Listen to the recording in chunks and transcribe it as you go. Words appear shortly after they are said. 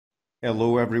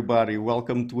Hello, everybody.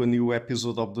 Welcome to a new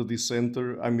episode of the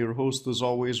Dissenter. I'm your host, as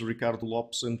always, Ricardo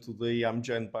Lopes, and today I'm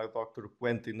joined by Dr.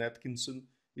 Quentin Atkinson.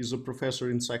 He's a professor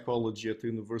in psychology at the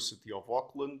University of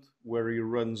Auckland, where he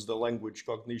runs the Language,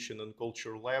 Cognition and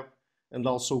Culture Lab, and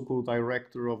also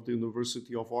co-director of the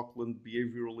University of Auckland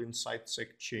Behavioural Insights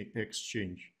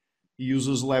Exchange. He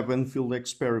uses lab and field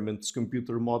experiments,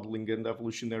 computer modeling, and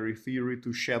evolutionary theory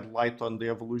to shed light on the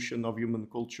evolution of human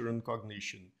culture and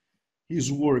cognition. His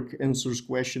work answers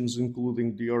questions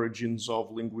including the origins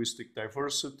of linguistic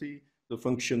diversity, the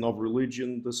function of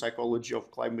religion, the psychology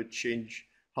of climate change,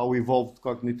 how evolved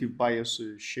cognitive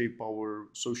biases shape our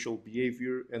social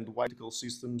behavior, and why political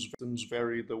systems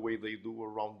vary the way they do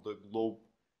around the globe.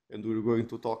 And we're going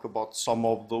to talk about some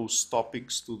of those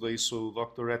topics today. So,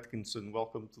 Dr. Atkinson,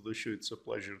 welcome to the show. It's a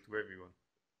pleasure to have you on.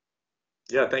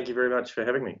 Yeah, thank you very much for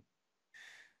having me.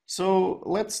 So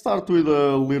let's start with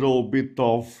a little bit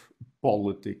of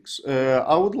politics.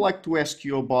 I would like to ask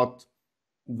you about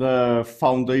the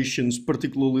foundations,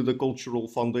 particularly the cultural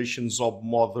foundations of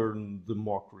modern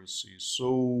democracy.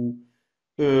 So,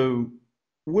 uh,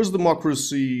 was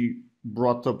democracy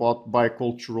brought about by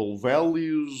cultural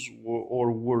values,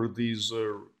 or were these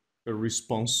a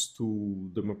response to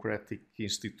democratic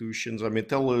institutions? I mean,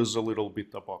 tell us a little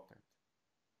bit about that.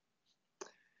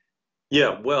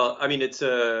 Yeah, well, I mean,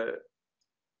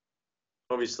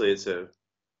 obviously it's a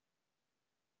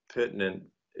pertinent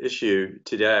issue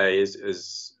today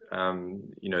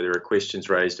there are questions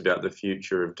raised about the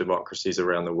future of democracies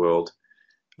around the world.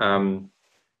 Um,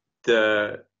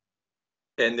 the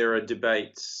and there are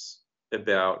debates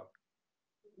about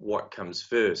what comes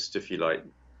first, if you like,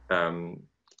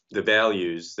 the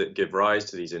values that give rise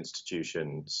to these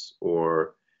institutions,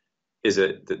 or is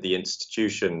it that the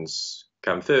institutions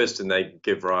come first and they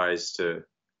give rise to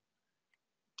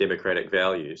democratic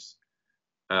values?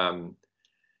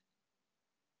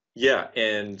 Yeah,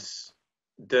 and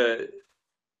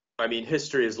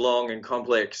history is long and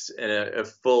complex, and a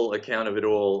full account of it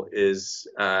all is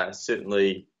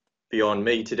certainly beyond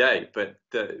me today. But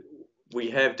we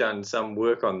have done some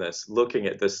work on this, looking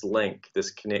at this link, this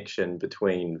connection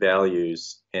between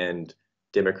values and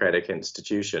democratic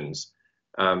institutions.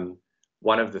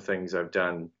 One of the things I've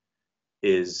done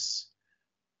is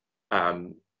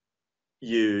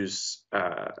use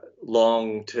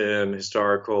long-term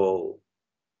historical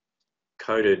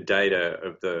coded data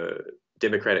of the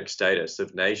democratic status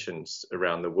of nations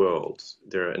around the world.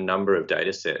 There are a number of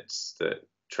data sets that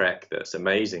track this,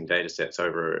 amazing data sets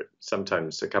over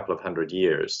sometimes a couple of hundred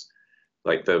years.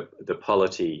 Like the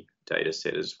polity data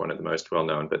set is one of the most well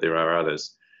known, but there are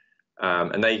others.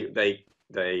 And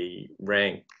they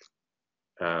rank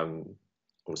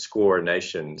or score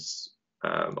nations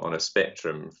on a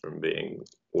spectrum from being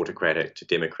autocratic to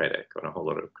democratic on a whole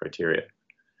lot of criteria.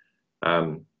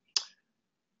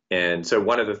 And so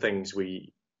one of the things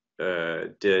we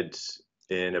did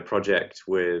in a project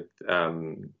with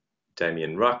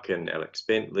Damien Ruck and Alex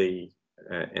Bentley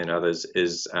and others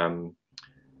is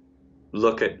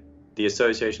look at the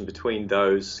association between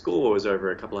those scores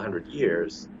over a couple of hundred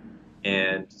years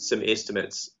and some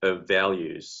estimates of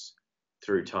values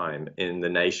through time in the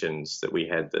nations that we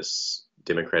had this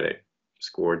democratic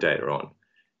score data on.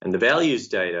 And the values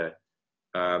data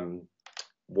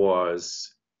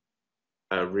was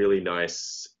a really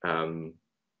nice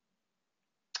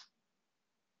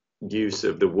use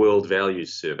of the World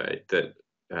Values Survey that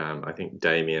I think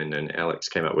Damien and Alex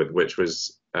came up with, which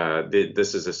was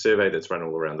this is a survey that's run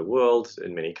all around the world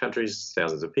in many countries,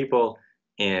 thousands of people,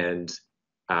 and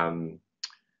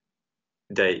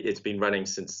it's been running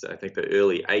since I think the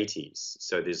early 80s.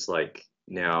 So there's like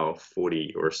now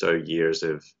 40 or so years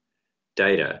of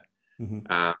data.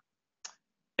 Mm-hmm.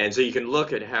 And so you can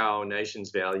look at how nations'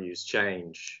 values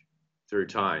change through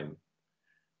time.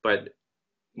 But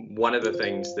one of the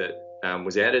things that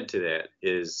was added to that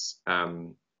is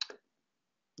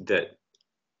that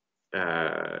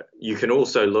you can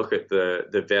also look at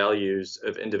the values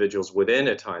of individuals within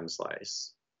a time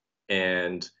slice.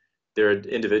 And there are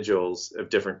individuals of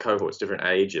different cohorts, different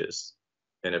ages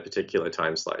in a particular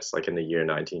time slice, like in the year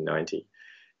 1990.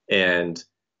 And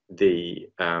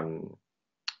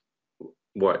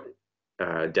what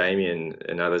Damien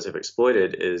and others have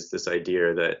exploited is this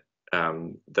idea that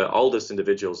the oldest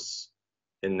individuals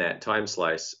in that time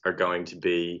slice are going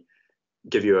to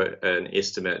give you an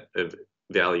estimate of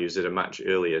values at a much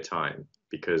earlier time,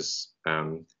 because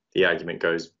the argument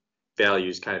goes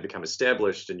values kind of become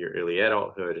established in your early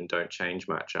adulthood and don't change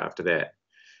much after that.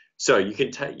 So you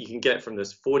can get from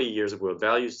this 40 years of World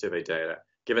Values Survey data,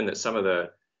 given that some of the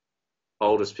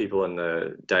oldest people in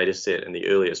the data set in the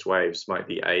earliest waves might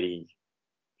be 80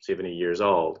 70 years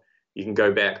old, you can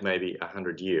go back maybe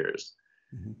 100 years.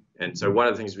 Mm-hmm. And so one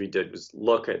of the things we did was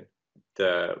look at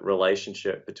the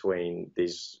relationship between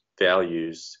these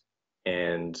values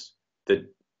and the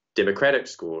democratic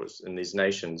scores in these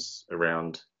nations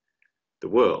around the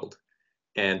world.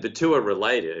 And the two are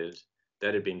related.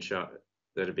 That had been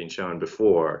shown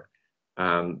before.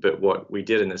 But what we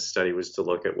did in this study was to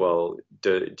look at, well,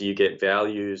 do you get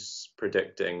values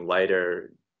predicting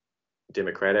later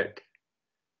democratic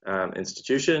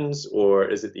institutions, or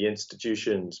is it the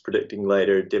institutions predicting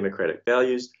later democratic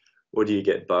values, or do you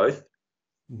get both?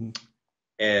 Mm-hmm.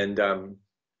 And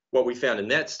what we found in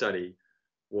that study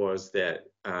was that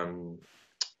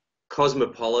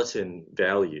cosmopolitan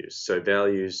values, so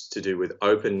values to do with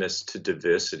openness to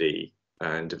diversity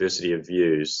and diversity of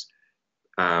views,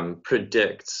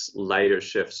 predicts later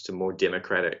shifts to more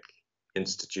democratic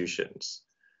institutions.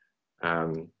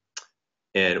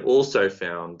 And also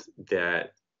found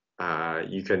that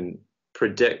you can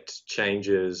predict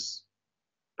changes.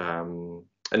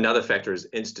 Another factor is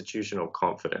institutional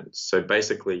confidence. So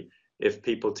basically, if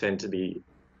people tend to be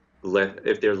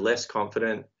if they're less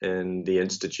confident in the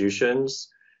institutions,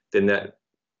 then that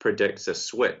predicts a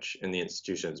switch in the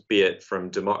institutions, be it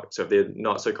from so if they're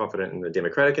not so confident in the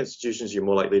democratic institutions, you're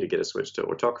more likely to get a switch to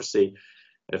autocracy.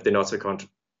 And if they're not so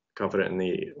confident in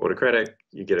the autocratic,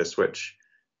 you get a switch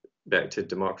back to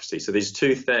democracy. So these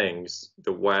two things,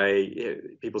 the way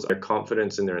people's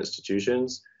confidence in their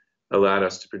institutions allowed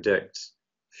us to predict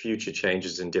future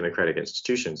changes in democratic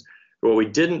institutions. But what we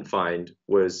didn't find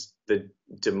was the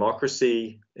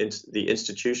democracy, the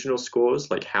institutional scores,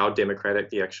 like how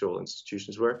democratic the actual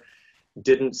institutions were,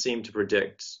 didn't seem to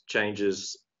predict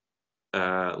changes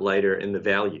later in the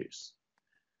values.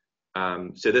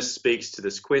 So this speaks to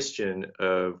this question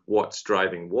of what's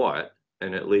driving what,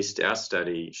 and at least our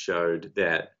study showed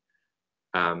that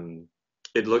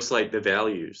it looks like the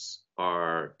values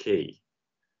are key.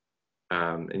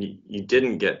 And you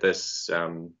didn't get this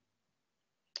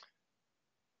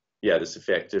this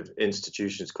effect of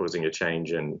institutions causing a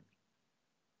change in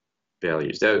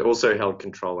values. That also held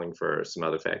controlling for some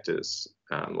other factors,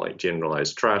 like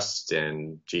generalized trust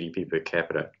and GDP per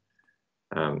capita.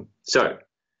 So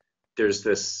there's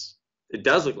this, it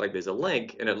does look like there's a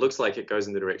link, and it looks like it goes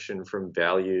in the direction from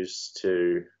values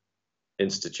to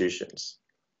institutions.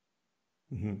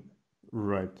 Mm-hmm.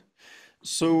 Right.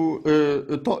 So,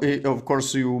 of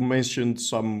course, you mentioned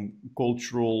some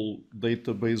cultural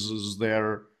databases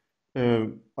there.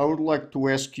 I would like to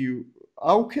ask you,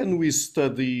 how can we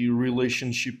study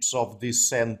relationships of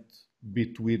dissent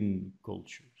between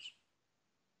cultures?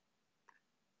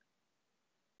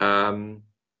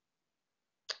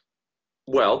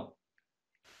 Well,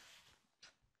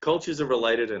 cultures are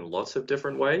related in lots of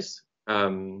different ways,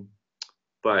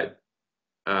 but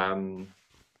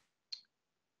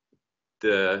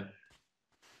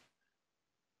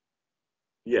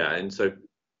and so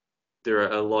there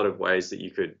are a lot of ways that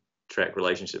you could track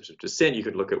relationships of dissent. You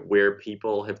could look at where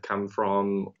people have come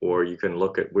from, or you can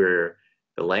look at where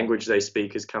the language they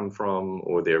speak has come from,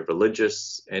 or their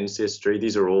religious ancestry.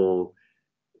 These are all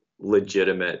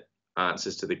legitimate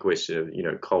answers to the question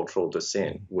of, cultural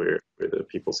dissent, where the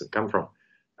peoples have come from.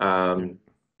 And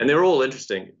they're all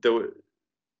interesting.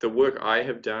 The work I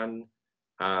have done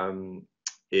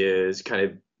is kind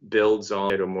of builds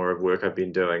on or more of work I've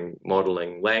been doing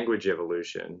modeling language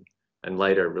evolution and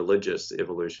later religious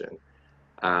evolution.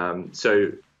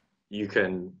 So you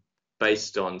can,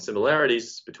 based on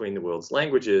similarities between the world's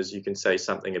languages, you can say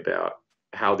something about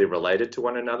how they're related to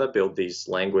one another, build these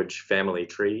language family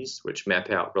trees, which map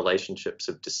out relationships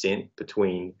of descent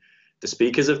between the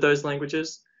speakers of those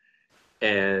languages.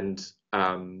 And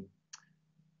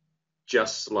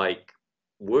just like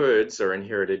words are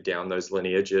inherited down those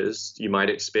lineages, you might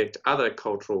expect other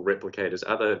cultural replicators,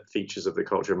 other features of the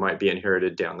culture might be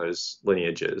inherited down those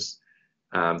lineages.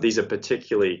 These are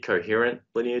particularly coherent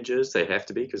lineages. They have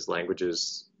to be, because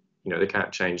languages, they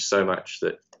can't change so much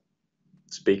that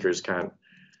speakers can't,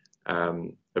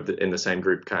 in the same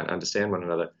group, can't understand one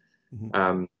another.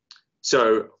 Mm-hmm.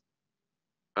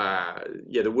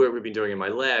 The work we've been doing in my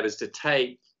lab is to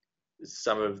take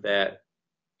some of that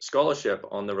scholarship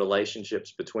on the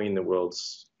relationships between the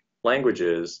world's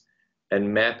languages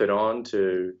and map it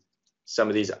onto some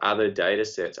of these other data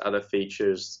sets, other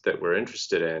features that we're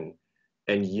interested in,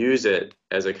 and use it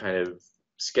as a kind of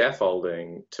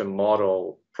scaffolding to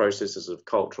model processes of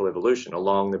cultural evolution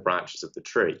along the branches of the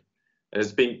tree. And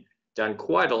it's been done for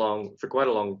quite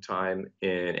a long time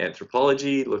in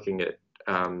anthropology, looking at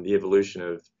the evolution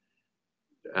of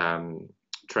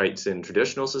traits in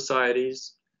traditional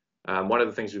societies. One of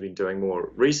the things we've been doing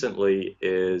more recently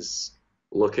is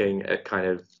looking at kind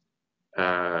of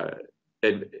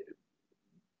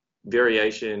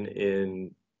variation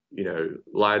in,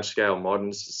 large-scale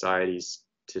modern societies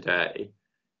today,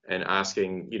 and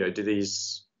asking, do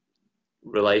these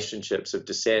relationships of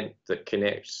descent that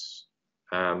connect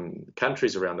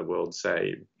countries around the world,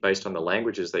 say, based on the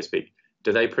languages they speak,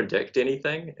 do they predict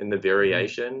anything in the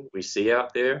variation we see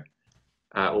out there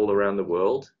all around the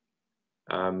world?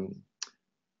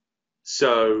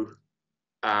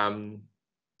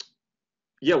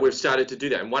 Yeah, we've started to do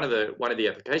that, and one of the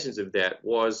applications of that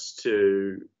was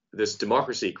to this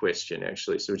democracy question,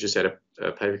 actually. So we just had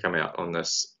a paper come out on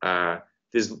this.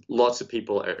 There's lots of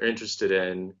people are interested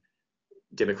in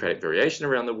democratic variation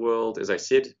around the world. As I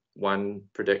said, one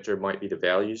predictor might be the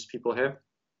values people have,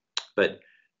 but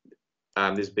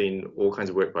there's been all kinds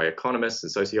of work by economists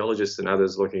and sociologists and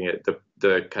others looking at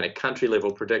the kind of country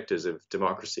level predictors of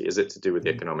democracy. Is it to do with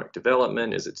economic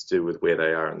development? Is it to do with where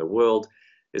they are in the world?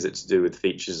 Is it to do with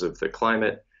features of the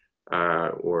climate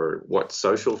or what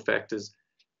social factors?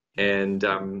 And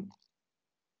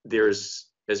there's,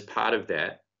 as part of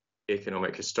that,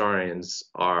 economic historians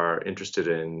are interested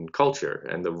in culture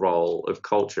and the role of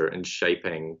culture in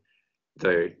shaping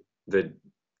the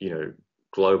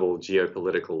global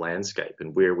geopolitical landscape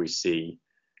and where we see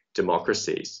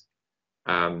democracies.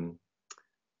 And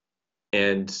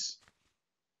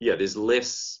yeah,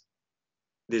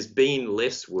 there's been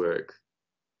less work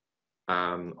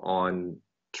on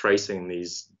tracing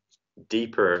these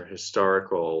deeper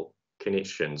historical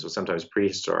connections, or sometimes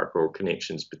prehistorical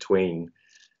connections, between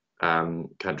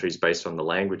countries based on the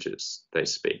languages they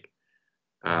speak.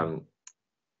 And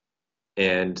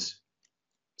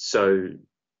so,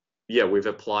 yeah, we've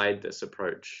applied this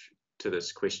approach to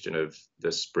this question of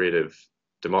the spread of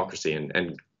democracy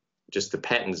and just the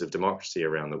patterns of democracy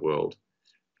around the world.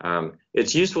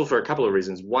 It's useful for a couple of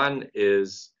reasons. One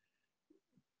is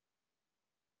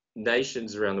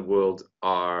nations around the world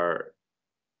are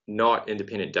not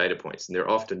independent data points, and they're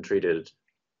often treated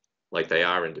like they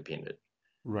are independent.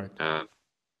 Right.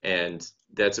 And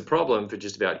that's a problem for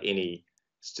just about any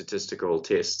statistical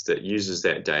test that uses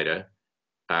that data.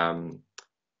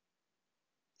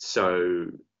 So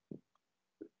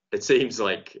it seems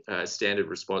like a standard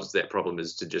response to that problem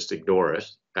is to just ignore it.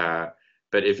 But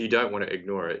if you don't want to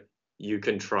ignore it, you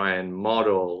can try and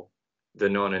model the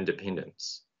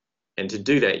non-independence. And to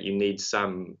do that, you need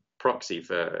some proxy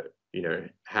for,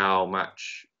 how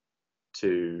much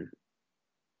two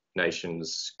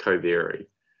nations co-vary.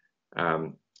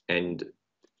 And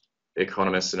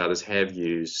economists and others have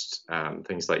used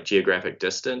things like geographic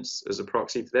distance as a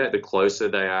proxy for that. The closer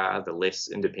they are, the less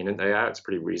independent they are. It's a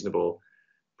pretty reasonable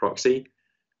proxy.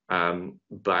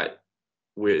 But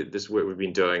this work we've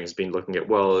been doing has been looking at,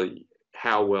 well,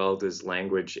 how well does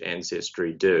language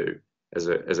ancestry do as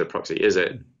a proxy? Does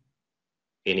it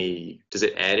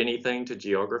add anything to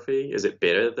geography? Is it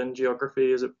better than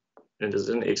geography? Is it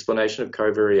an explanation of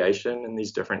covariation in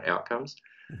these different outcomes?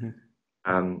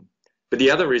 But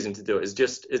the other reason to do it is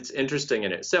just, it's interesting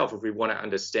in itself. If we want to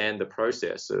understand the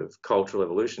process of cultural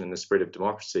evolution and the spread of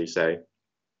democracy, say,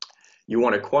 you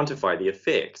want to quantify the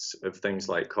effects of things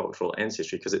like cultural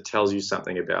ancestry, because it tells you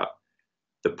something about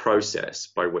the process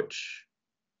by which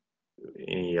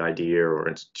any idea or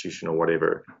institution or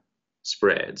whatever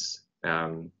spreads.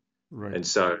 Right. And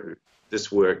so this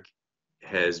work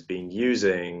has been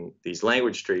using these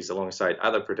language trees alongside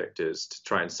other predictors to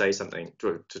try and say something,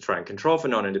 to try and control for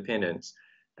non-independence,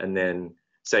 and then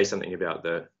say something about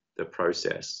the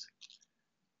process.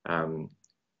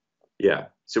 Yeah,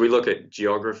 so we look at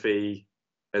geography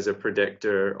as a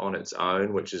predictor on its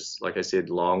own, which is, like I said,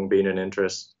 long been an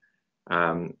interest.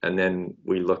 And then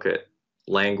we look at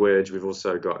language. We've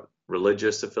also got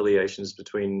religious affiliations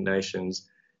between nations,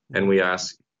 and we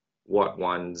ask what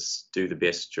ones do the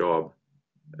best job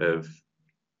of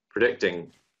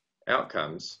predicting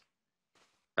outcomes.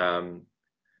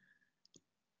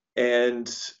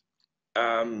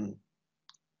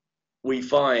 We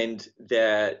find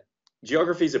that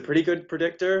geography is a pretty good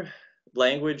predictor.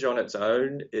 Language on its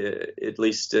own, at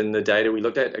least in the data we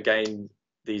looked at, again,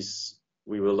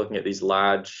 we were looking at these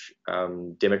large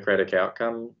democratic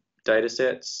outcome data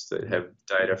sets that have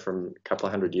data from a couple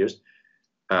of hundred years.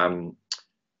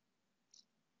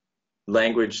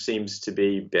 Language seems to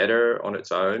be better on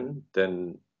its own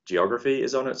than geography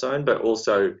is on its own, but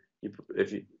also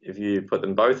if you put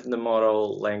them both in the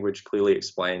model, language clearly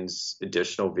explains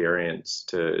additional variance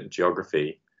to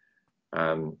geography.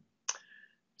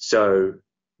 So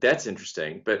that's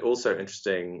interesting, but also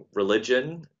interesting.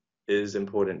 Religion is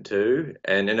important too.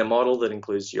 And in a model that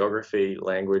includes geography,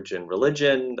 language, and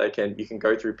religion, you can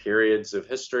go through periods of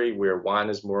history where one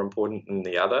is more important than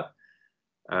the other.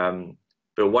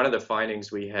 But one of the findings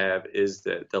we have is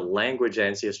that the language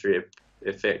ancestry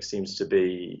effect seems to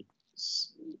be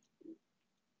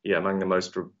among the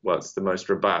most, it's the most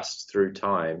robust through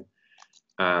time,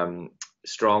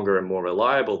 stronger and more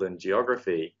reliable than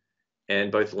geography.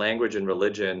 And both language and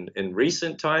religion in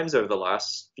recent times, over the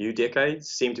last few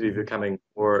decades, seem to be becoming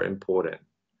more important.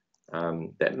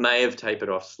 That may have tapered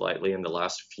off slightly in the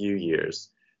last few years,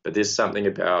 but there's something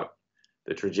about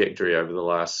the trajectory over the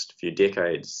last few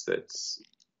decades that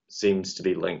seems to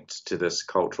be linked to this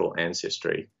cultural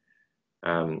ancestry.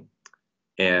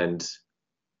 And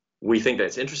we think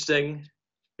that's interesting.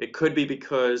 It could be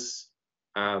because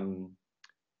there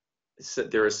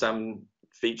are some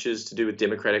features to do with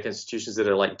democratic institutions that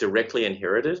are like directly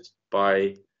inherited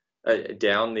by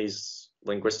down these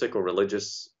linguistic or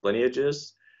religious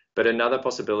lineages. But another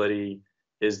possibility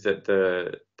is that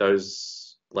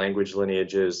those language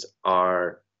lineages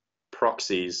are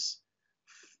proxies,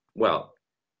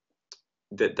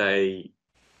 that they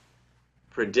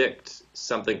predict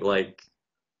something like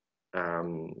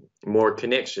more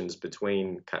connections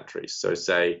between countries. So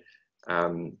say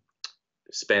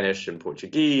Spanish and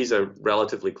Portuguese are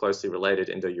relatively closely related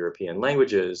Indo-European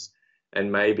languages, and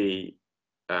maybe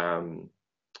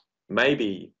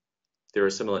there are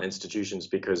similar institutions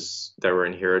because they were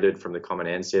inherited from the common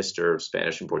ancestor of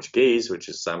Spanish and Portuguese, which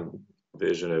is some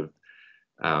version of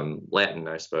Latin,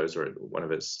 I suppose, or one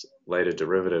of its later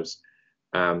derivatives.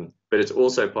 But it's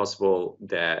also possible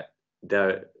that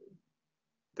the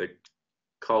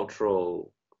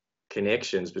cultural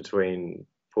connections between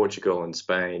Portugal and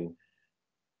Spain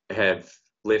have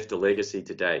left a legacy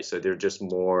today. So there are just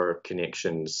more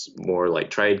connections, more like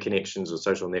trade connections or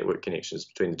social network connections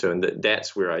between the two, and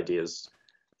that's where ideas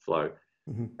flow.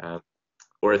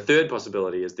 Or a third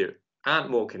possibility is there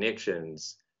aren't more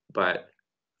connections, but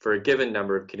for a given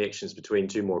number of connections between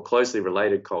two more closely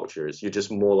related cultures, you're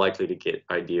just more likely to get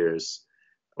ideas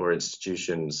or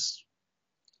institutions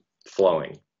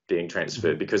flowing, being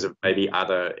transferred because of maybe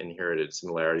other inherited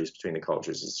similarities between the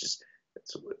cultures. It's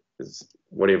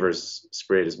whatever's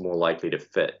spread is more likely to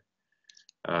fit.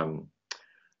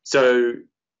 So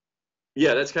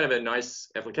yeah, that's kind of a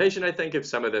nice application, I think, of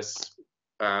some of this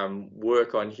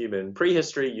work on human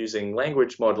prehistory using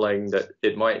language modeling, that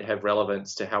it might have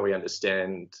relevance to how we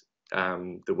understand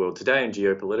the world today and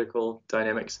geopolitical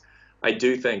dynamics. I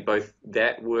do think both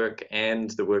that work and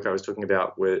the work I was talking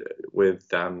about with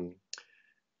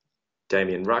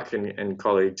Damien Ruck and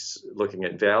colleagues looking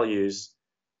at values,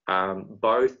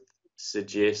 both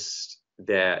suggest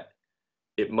that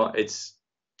it's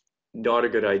not a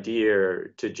good idea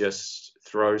to just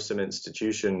throw some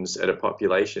institutions at a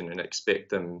population and expect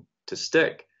them to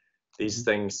stick. These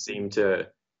things seem to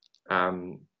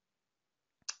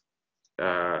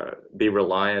be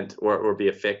reliant or be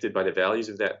affected by the values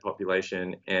of that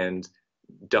population and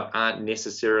aren't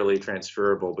necessarily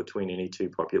transferable between any two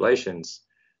populations.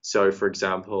 So, for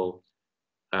example,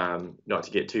 not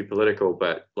to get too political,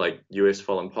 but like US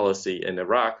foreign policy in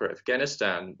Iraq or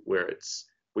Afghanistan, where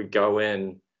we go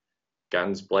in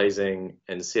guns blazing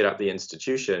and set up the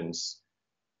institutions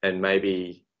and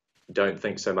maybe don't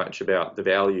think so much about the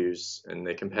values and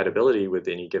their compatibility with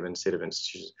any given set of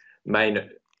institutions, may not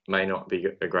be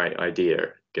a great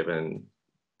idea given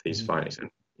these findings. And,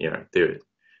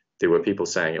 there were people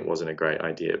saying it wasn't a great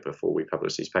idea before we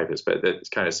published these papers, but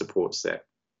that kind of supports that.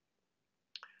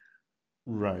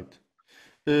 Right.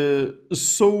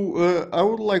 So I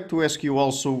would like to ask you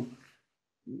also,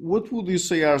 what would you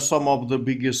say are some of the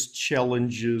biggest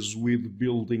challenges with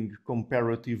building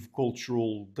comparative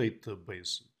cultural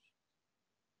databases?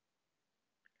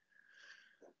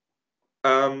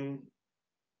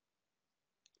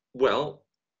 Well,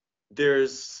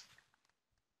 there's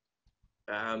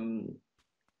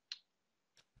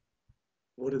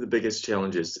what are the biggest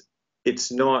challenges?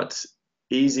 It's not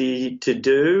easy to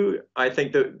do. I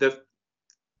think the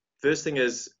first thing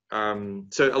is, so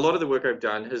a lot of the work I've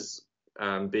done has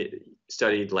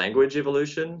studied language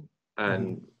evolution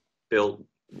and built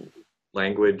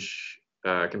language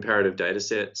comparative data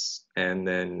sets, and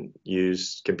then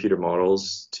used computer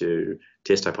models to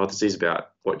test hypotheses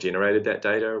about what generated that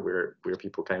data, where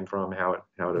people came from, how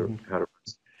to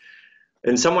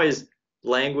in some ways,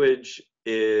 language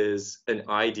is an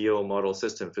ideal model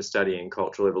system for studying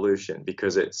cultural evolution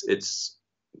because it's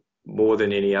more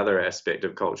than any other aspect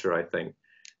of culture, I think,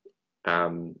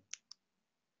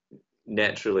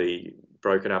 naturally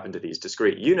broken up into these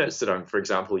discrete units that I'm, for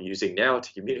example, using now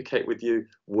to communicate with you.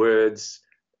 Words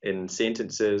in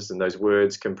sentences, and those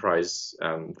words comprise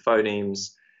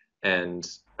phonemes. And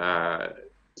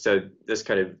so this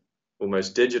kind of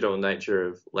almost digital nature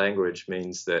of language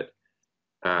means that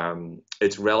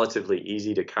it's relatively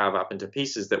easy to carve up into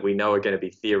pieces that we know are going to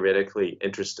be theoretically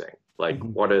interesting. Like,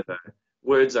 what are the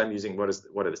words I'm using? What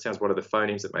are the sounds? What are the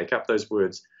phonemes that make up those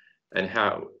words? And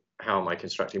how am I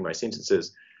constructing my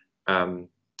sentences?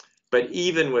 But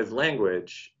even with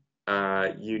language,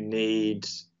 you need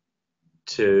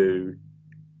to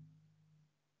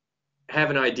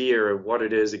have an idea of what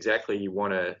it is exactly you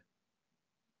want to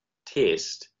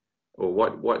test, or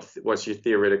what's your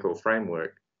theoretical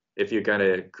framework if you're going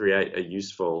to create a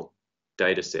useful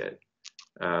data set.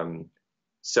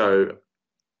 So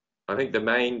I think the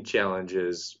main challenge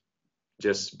is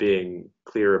just being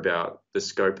clear about the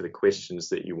scope of the questions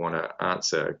that you want to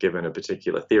answer given a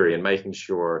particular theory, and making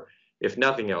sure, if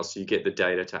nothing else, you get the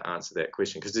data to answer that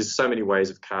question, because there's so many ways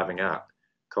of carving up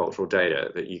cultural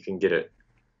data that you can get it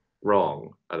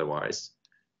wrong otherwise.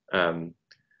 And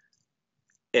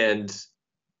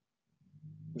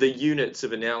the units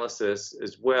of analysis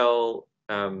as well.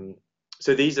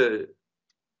 So these are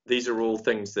all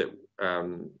things that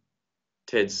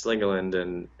Ted Slingerland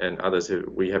and others,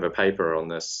 we have a paper on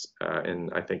this in,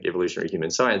 I think, Evolutionary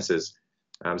Human Sciences.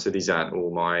 So these aren't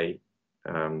all my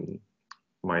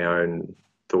own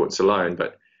thoughts alone,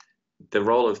 but the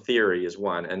role of theory is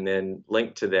one, and then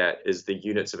linked to that is the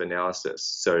units of analysis.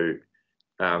 So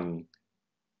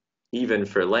even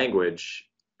for language,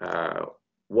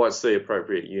 what's the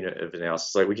appropriate unit of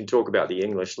analysis? Like, we can talk about the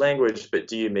English language, but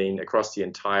do you mean across the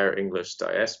entire English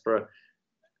diaspora?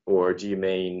 Or do you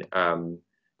mean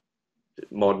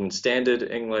modern standard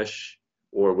English?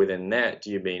 Or within that,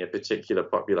 do you mean a particular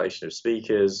population of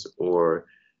speakers, or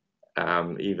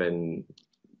even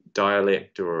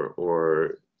dialect,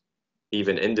 or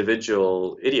even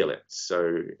individual idiolects?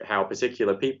 So how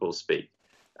particular people speak.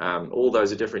 All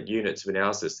those are different units of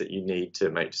analysis that you need to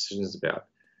make decisions about.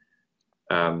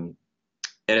 And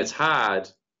it's hard,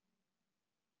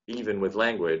 even with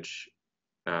language,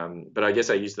 but I guess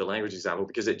I use the language example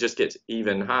because it just gets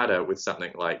even harder with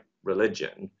something like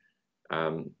religion.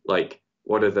 Like,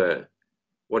 what are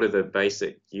the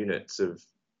basic units of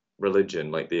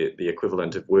religion, like the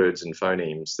equivalent of words and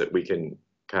phonemes that we can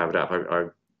carve it up?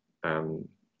 I've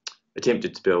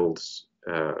attempted to build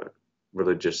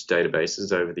religious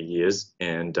databases over the years,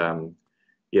 and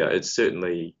yeah, it's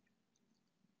certainly,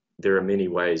 there are many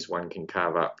ways one can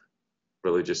carve up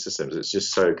religious systems. It's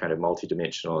just so kind of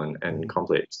multidimensional and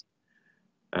complex.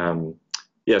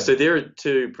 Yeah, so there are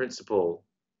two principal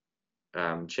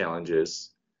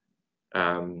challenges.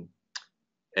 And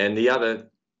the other,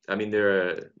 I mean, there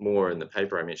are more in the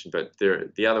paper I mentioned, but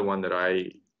the other one that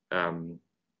I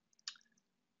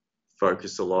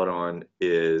focus a lot on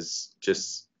is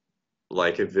just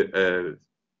like a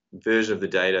version of the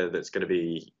data that's going to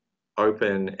be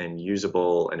open and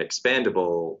usable and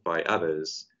expandable by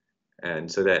others.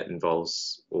 And so that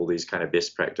involves all these kind of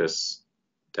best practice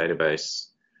database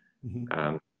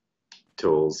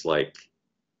tools, like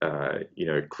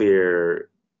clear,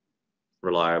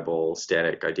 reliable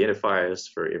static identifiers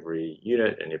for every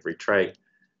unit and every trait,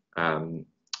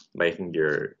 making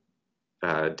your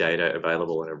data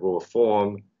available in a raw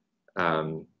form,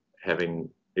 having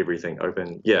everything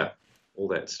open, yeah, all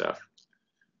that stuff.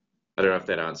 I don't know if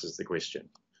that answers the question.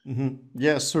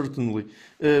 Yes, certainly.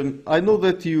 I know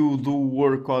that you do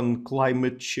work on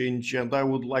climate change, and I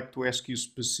would like to ask you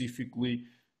specifically,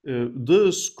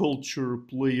 does culture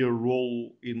play a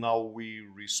role in how we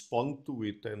respond to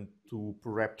it and to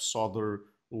perhaps other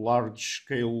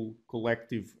large-scale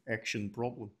collective action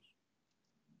problems?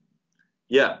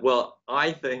 Yeah, well,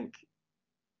 I think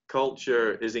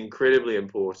culture is incredibly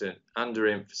important,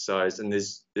 underemphasized, and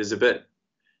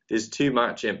there's too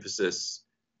much emphasis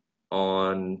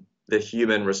on the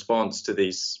human response to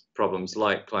these problems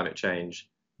like climate change,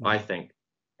 I think,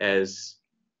 as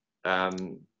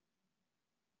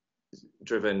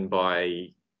driven by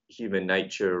human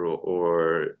nature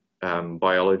or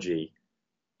biology.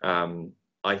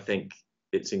 I think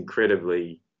it's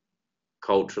incredibly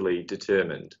culturally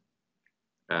determined.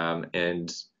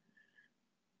 And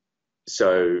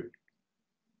so,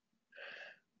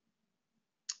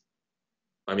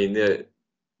 I mean, the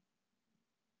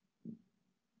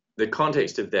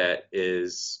context of that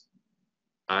is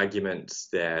arguments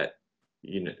that,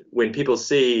 when people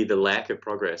see the lack of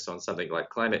progress on something like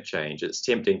climate change, it's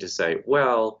tempting to say,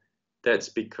 well, that's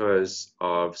because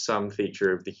of some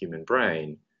feature of the human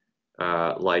brain,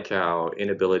 like our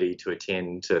inability to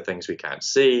attend to things we can't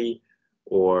see,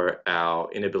 or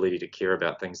our inability to care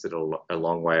about things that are a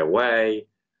long way away,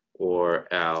 or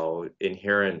our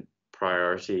inherent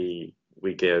priority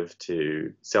we give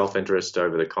to self-interest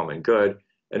over the common good.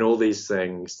 And all these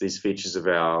things, these features of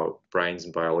our brains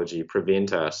and biology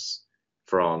prevent us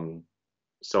from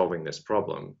solving this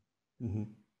problem. Mm-hmm.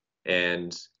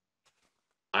 And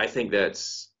I think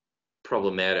that's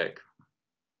problematic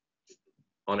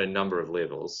on a number of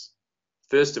levels.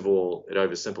 First of all, it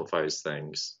oversimplifies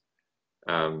things.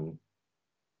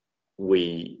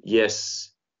 We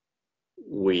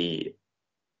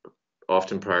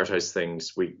often prioritize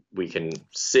things we can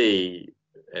see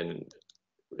and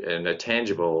are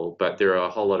tangible, but there are a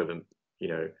whole lot of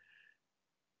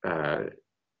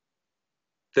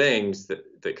things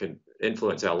that could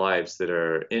influence our lives that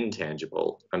are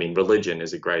intangible. I mean, religion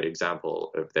is a great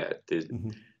example of that.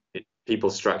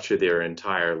 People structure their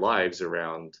entire lives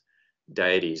around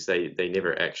deities they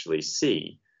never actually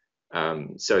see.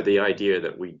 So the idea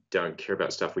that we don't care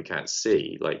about stuff we can't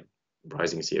see, like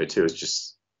rising CO2, is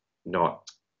just not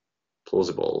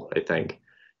plausible, I think.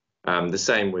 The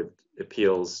same with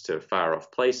appeals to far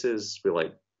off places. We're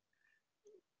like,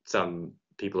 some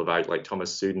people have argued, like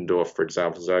Thomas Sudendorf, for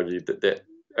example, has argued that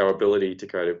our ability to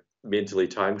kind of mentally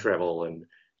time travel and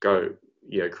go,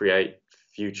 create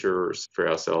futures for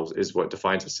ourselves is what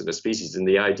defines us as a species. And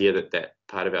the idea that that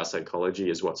part of our psychology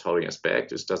is what's holding us back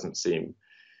just doesn't seem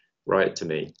right to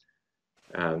me.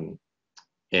 And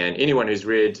anyone who's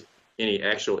read any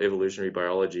actual evolutionary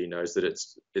biology knows that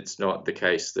it's not the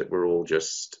case that we're all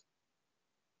just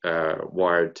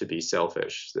wired to be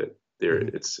selfish. That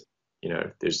there's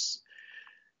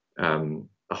a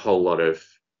whole lot of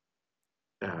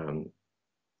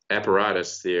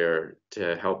apparatus there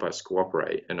to help us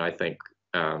cooperate. And I think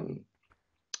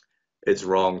it's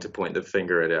wrong to point the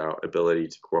finger at our ability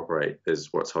to cooperate as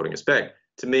what's holding us back.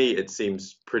 To me, it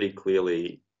seems pretty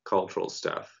clearly cultural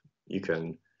stuff. You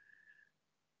can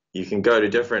go to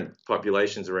different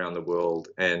populations around the world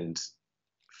and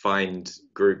find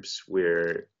groups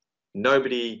where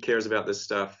nobody cares about this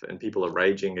stuff and people are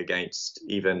raging against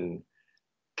even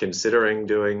considering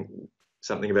doing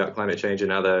something about climate change,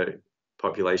 and other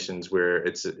populations where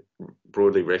it's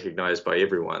broadly recognized by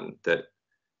everyone that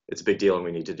it's a big deal and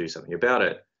we need to do something about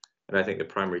it. And I think the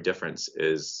primary difference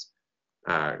is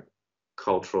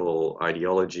cultural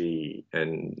ideology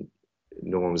and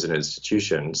norms and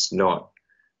institutions, not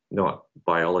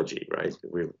biology, right?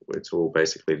 It's all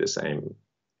basically the same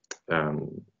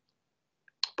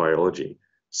biology.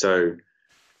 So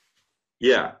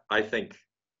yeah, I think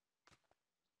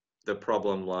the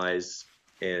problem lies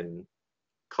in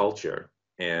culture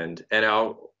and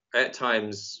our, at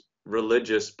times,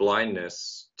 religious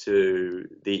blindness to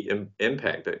the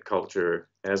impact that culture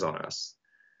has on us.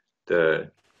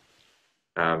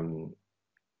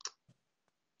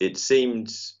 It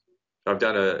seemed, I've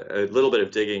done a little bit of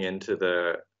digging into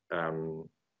the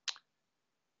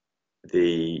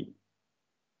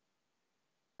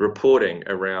reporting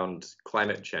around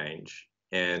climate change,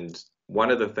 and one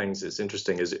of the things that's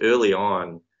interesting is early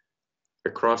on,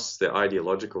 across the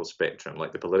ideological spectrum,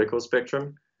 like the political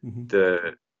spectrum,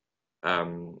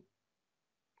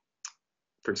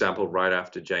 for example, right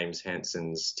after James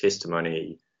Hansen's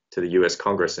testimony to the US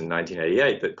Congress in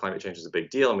 1988 that climate change is a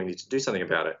big deal and we need to do something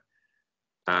about it,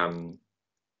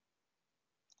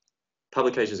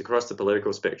 publications across the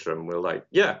political spectrum were like,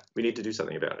 yeah, we need to do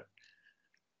something about it.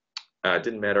 It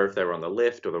didn't matter if they were on the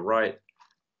left or the right.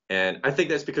 And I think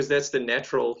that's because that's the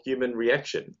natural human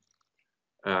reaction.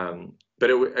 But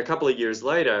a couple of years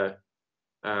later,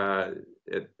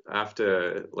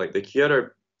 after like the Kyoto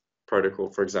Protocol,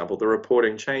 for example, the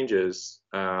reporting changes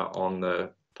on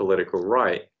the political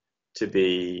right to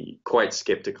be quite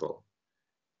skeptical.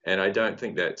 And I don't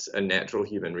think that's a natural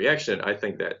human reaction. I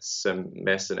think that's some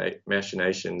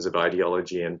machinations of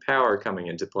ideology and power coming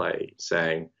into play,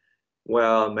 saying,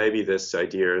 well, maybe this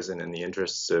idea isn't in the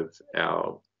interests of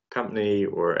our company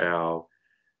or our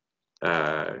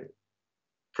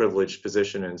privileged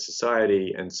position in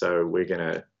society, and so we're going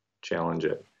to challenge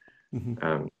it.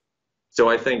 So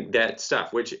I think that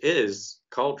stuff, which is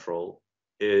cultural,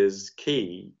 is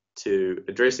key to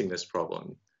addressing this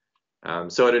problem.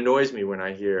 So it annoys me when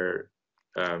I hear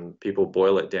people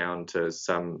boil it down to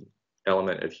some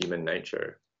element of human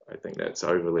nature. I think that's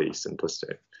overly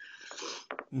simplistic.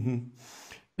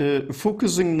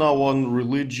 Focusing now on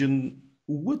religion,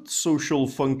 what social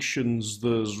functions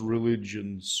does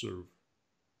religion serve?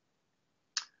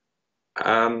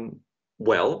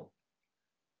 Well,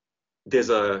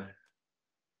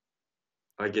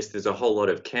 I guess there's a whole lot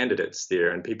of candidates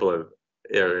there, and people have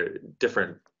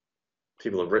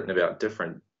written about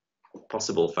different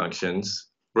possible functions.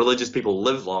 Religious people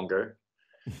live longer.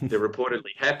 they're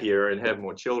reportedly happier and have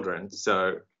more children.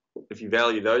 So if you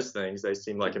value those things, they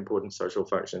seem like important social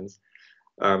functions.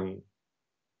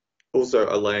 Also,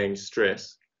 allaying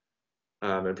stress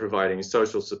and providing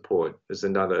social support is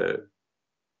another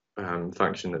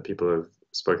function that people have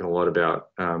spoken a lot about.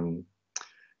 And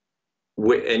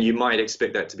you might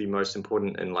expect that to be most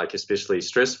important in like especially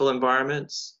stressful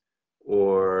environments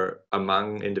or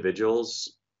among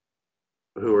individuals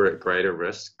who are at greater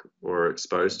risk or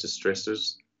exposed to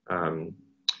stressors.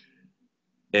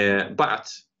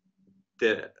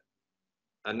 But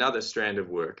another strand of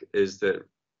work is that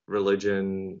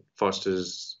religion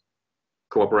fosters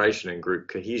cooperation and group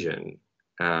cohesion.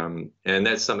 And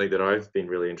that's something that I've been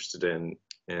really interested in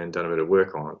and done a bit of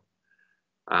work on.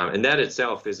 And that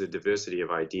itself, there's a diversity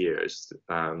of ideas.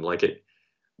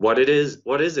 What is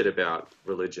it about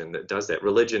religion that does that?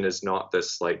 Religion is not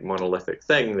this like monolithic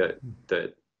thing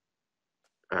that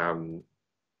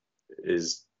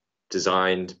is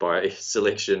designed by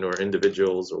selection or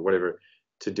individuals or whatever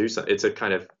to do something. It's a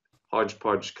kind of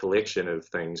hodgepodge collection of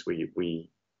things we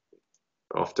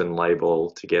often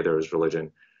label together as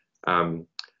religion. So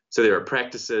there are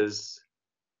practices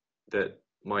that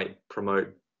might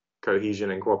promote cohesion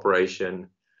and cooperation,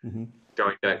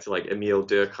 going back to like Emil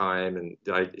Durkheim and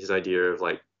his idea of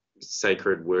like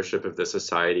sacred worship of the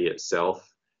society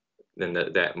itself, then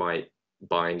that might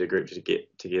bind a group to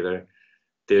get together.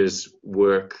 There's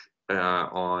work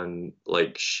on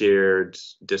like shared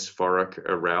dysphoric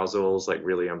arousals, like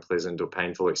really unpleasant or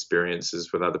painful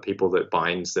experiences with other people that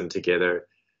binds them together.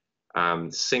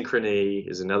 Synchrony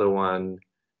is another one.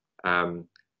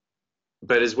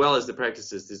 But as well as the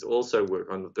practices, there's also work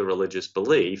on the religious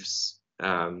beliefs,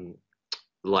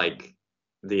 like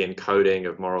the encoding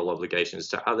of moral obligations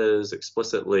to others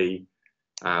explicitly,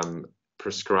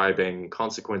 prescribing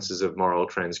consequences of moral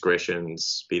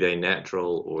transgressions, be they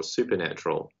natural or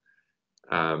supernatural,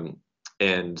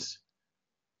 and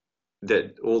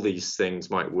that all these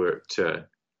things might work to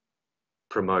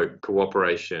promote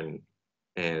cooperation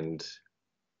and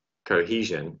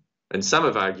cohesion. And some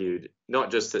have argued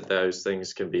not just that those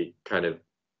things can be kind of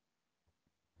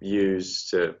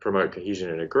used to promote cohesion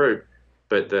in a group,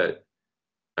 but that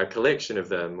a collection of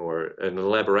them or an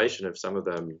elaboration of some of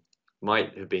them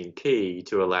might have been key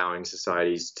to allowing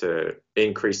societies to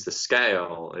increase the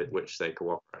scale at which they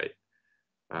cooperate.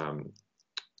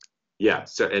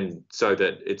 So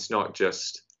that it's not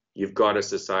just you've got a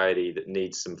society that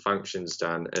needs some functions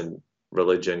done and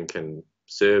religion can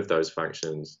serve those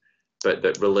functions, but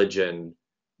that religion,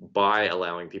 by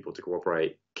allowing people to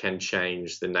cooperate, can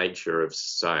change the nature of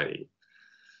society.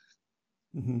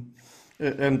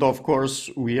 And of course,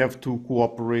 we have to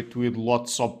cooperate with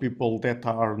lots of people that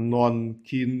are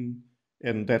non-kin,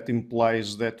 and that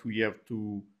implies that we have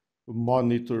to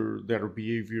monitor their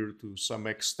behavior to some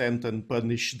extent and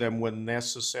punish them when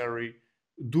necessary.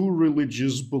 Do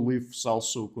religious beliefs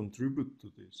also contribute to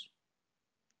this?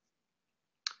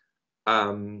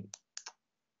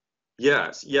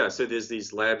 Yes. So there's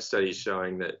these lab studies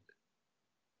showing that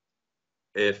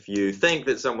if you think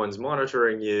that someone's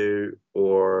monitoring you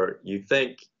or you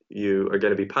think you are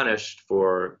going to be punished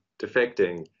for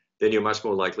defecting, then you're much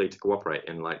more likely to cooperate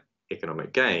in like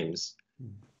economic games.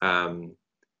 And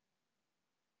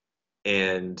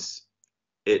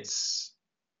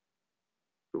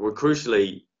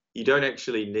crucially, you don't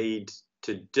actually need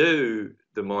to do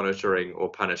the monitoring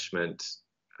or punishment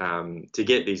to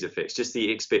get these effects. Just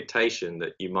the expectation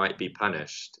that you might be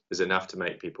punished is enough to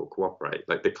make people cooperate.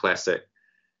 Like the classic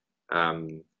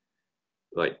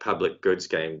like public goods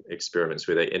game experiments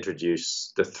where they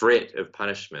introduce the threat of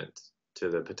punishment to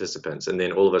the participants, and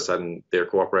then all of a sudden their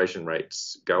cooperation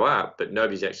rates go up, but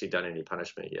nobody's actually done any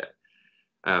punishment yet.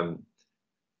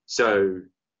 So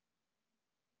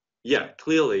yeah,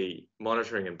 clearly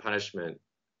monitoring and punishment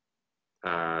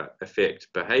affect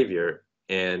behavior,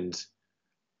 and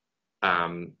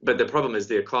but the problem is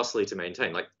they're costly to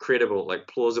maintain. Like credible, like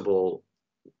plausible,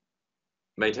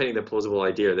 maintaining the plausible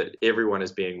idea that everyone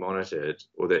is being monitored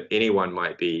or that anyone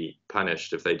might be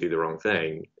punished if they do the wrong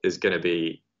thing is going to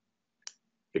be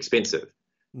expensive.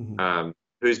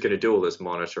 Who's going to do all this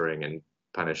monitoring and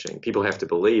punishing? People have to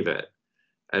believe it.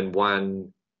 And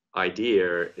one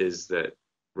idea is that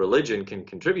religion can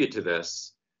contribute to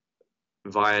this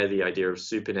via the idea of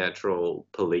supernatural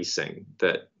policing.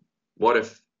 That what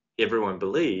if everyone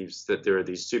believes that there are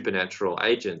these supernatural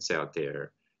agents out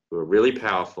there who are really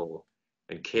powerful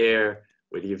and care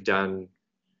whether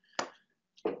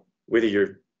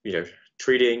you're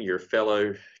treating your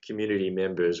fellow community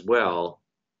members well,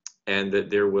 and that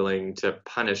they're willing to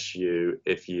punish you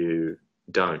if you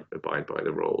don't abide by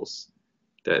the rules.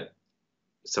 That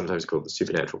sometimes called the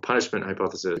supernatural punishment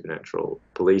hypothesis, supernatural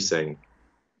policing,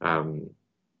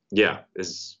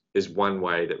 is one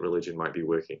way that religion might be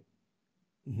working.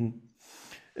 Mm-hmm.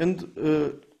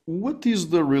 And what is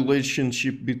the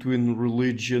relationship between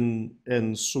religion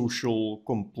and social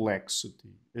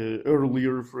complexity?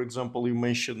 Earlier, for example, you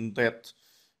mentioned that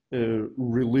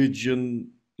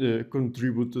religion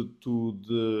contributed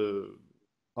to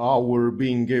our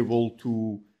being able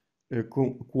to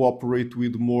cooperate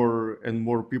with more and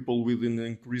more people, with an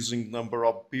increasing number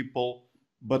of people.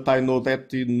 But I know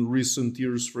that in recent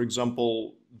years, for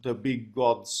example, the big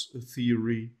gods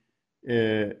theory,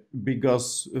 big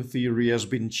gods theory has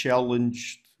been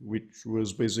challenged, which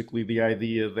was basically the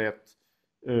idea that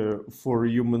for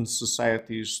human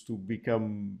societies to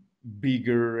become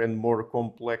bigger and more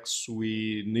complex,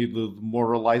 we needed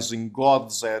moralizing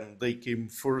gods, and they came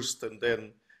first, and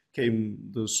then came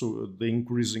the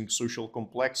increasing social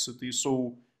complexity.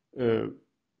 So,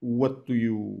 what do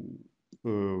you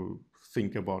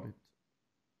think about it?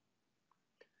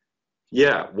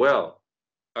 Yeah, well,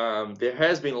 there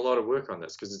has been a lot of work on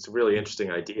this because it's a really interesting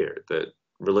idea that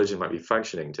religion might be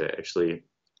functioning to actually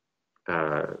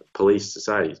police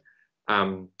societies.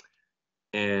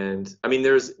 And I mean,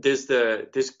 there's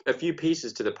a few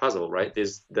pieces to the puzzle, right?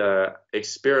 There's the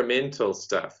experimental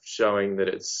stuff showing that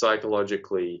it's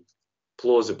psychologically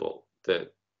plausible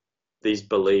that these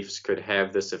beliefs could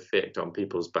have this effect on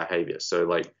people's behavior. So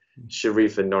like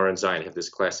Sharif and Norenzain have this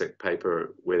classic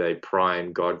paper where they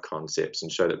prime God concepts and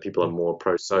show that people are more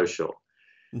pro-social.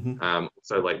 Mm-hmm.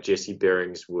 So like Jesse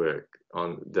Baring's work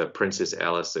on the Princess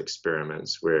Alice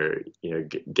experiments, where, you know,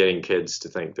 getting kids to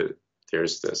think that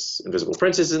there's this invisible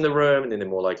princess in the room, and then they're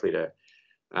more likely to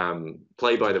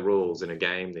play by the rules in a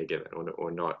game they're given,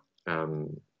 or not,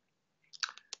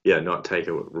 not take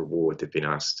a reward they've been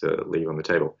asked to leave on the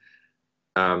table.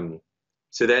 So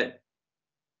that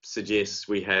suggests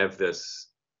we have this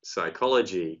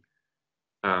psychology,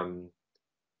 and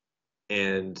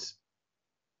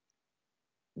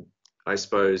I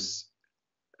suppose,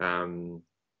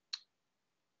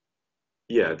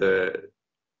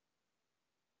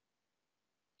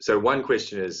 so one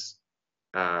question is,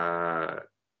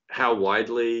 how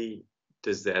widely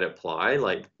does that apply?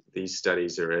 Like, these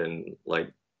studies are in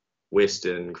like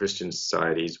Western Christian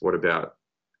societies. What about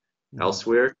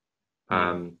elsewhere?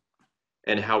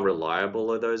 And how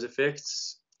reliable are those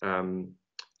effects?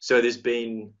 So there's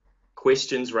been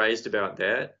questions raised about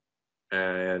that.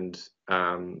 And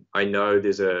I know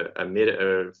there's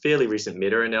a fairly recent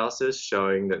meta-analysis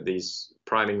showing that these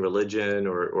priming religion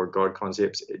or God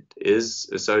concepts is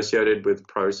associated with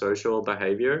pro-social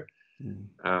behavior.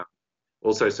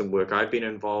 Also, some work I've been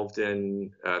involved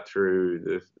in through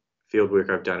the field work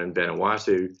I've done in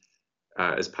Vanuatu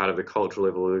as part of the Cultural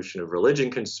Evolution of Religion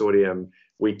Consortium.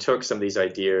 We took some of these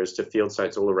ideas to field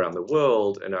sites all around the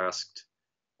world and asked,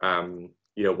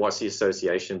 what's the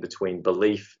association between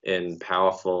belief in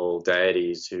powerful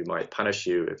deities who might punish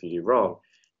you if you do wrong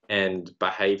and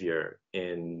behavior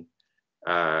in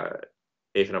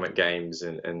economic games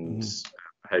and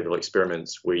behavioral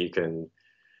experiments where you can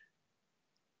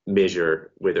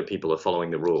measure whether people are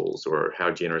following the rules or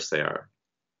how generous they are.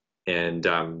 And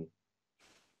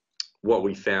what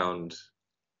we found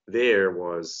there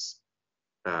was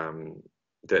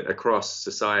that across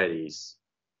societies,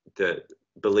 that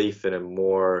belief in a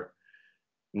more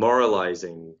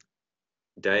moralizing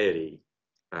deity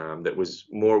that was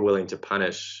more willing to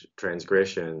punish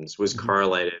transgressions was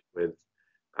correlated with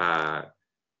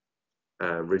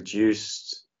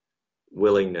reduced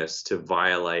willingness to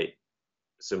violate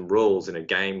some rules in a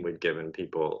game we'd given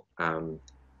people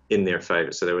in their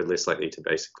favor. So they were less likely to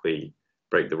basically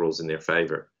break the rules in their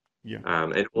favor.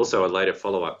 And also a later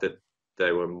follow-up that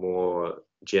they were more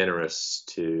generous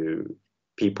to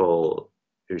people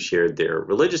who shared their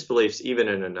religious beliefs, even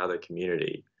in another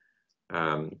community.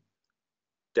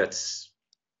 That's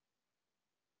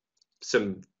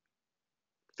some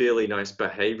fairly nice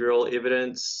behavioral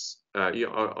evidence.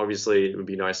 Obviously, it would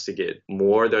be nice to get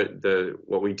more.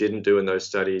 What we didn't do in those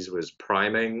studies was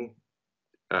priming.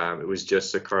 It was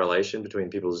just a correlation between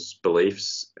people's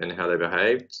beliefs and how they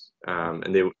behaved.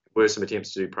 And there were some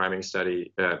attempts to do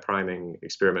priming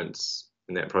experiments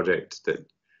in that project that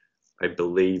I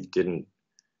believe didn't,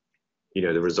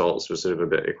 the results were sort of a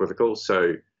bit equivocal.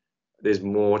 So there's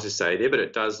more to say there, but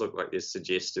it does look like there's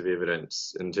suggestive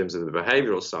evidence in terms of the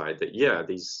behavioral side that,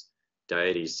 these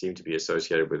deities seem to be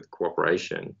associated with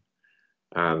cooperation.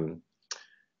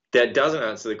 That doesn't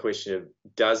answer the question of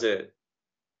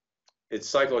it's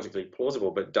psychologically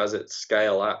plausible, but does it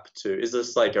scale up is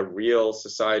this like a real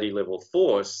society level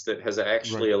force that has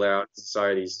actually allowed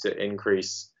societies to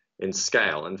increase in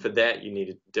scale. And for that, you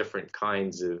needed different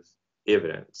kinds of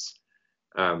evidence.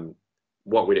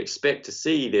 What we'd expect to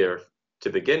see there to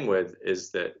begin with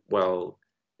is that, well,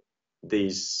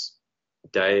 these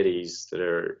deities that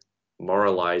are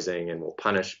moralizing and will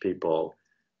punish people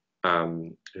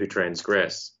who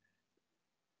transgress,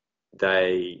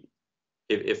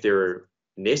 if they're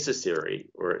necessary,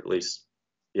 or at least,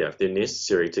 yeah, if they're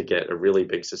necessary to get a really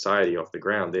big society off the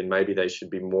ground, then maybe they should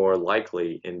be more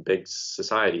likely in big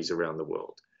societies around the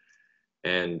world.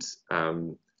 And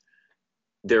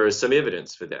there is some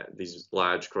evidence for that. These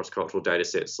large cross-cultural data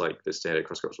sets like the Standard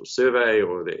Cross-Cultural Survey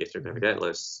or the Ethnographic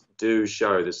Atlas do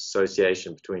show this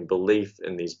association between belief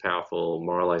in these powerful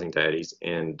moralizing deities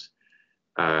and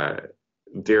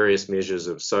various measures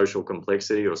of social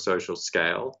complexity or social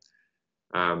scale.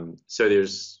 So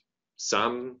there's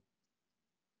some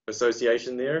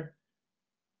association there.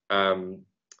 The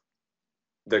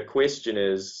question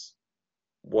is,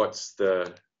 what's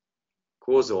the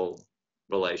causal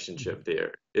relationship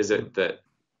there? Is it that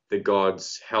the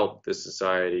gods help the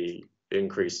society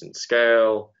increase in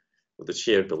scale, or the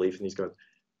shared belief in these gods,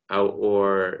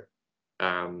 or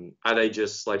are they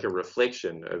just like a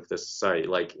reflection of the society?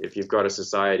 Like if you've got a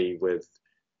society with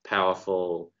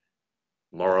powerful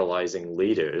moralizing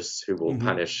leaders who will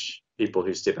punish people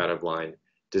who step out of line,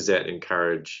 does that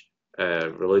encourage a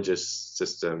religious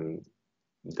system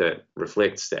that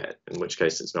reflects that, in which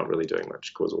case it's not really doing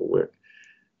much causal work?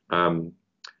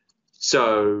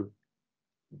 So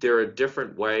there are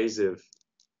different ways of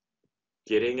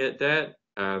getting at that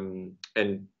and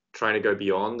trying to go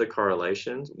beyond the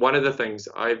correlations. One of the things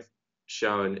I've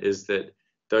shown is that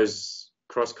those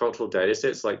cross-cultural data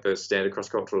sets, like the Standard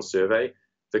Cross-Cultural Survey,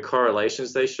 the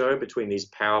correlations they show between these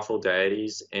powerful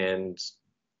deities and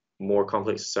more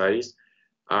complex societies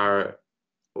are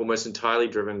almost entirely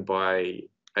driven by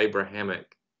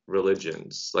Abrahamic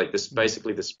religions, like this,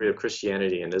 basically the spread of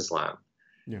Christianity and Islam.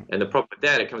 Yeah. And the problem with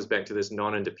that, it comes back to this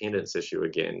non-independence issue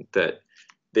again, that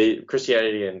the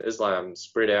Christianity and Islam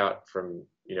spread out from,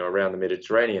 you know, around the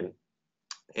Mediterranean,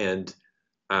 and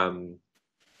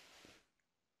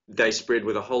they spread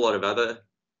with a whole lot of other,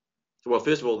 well,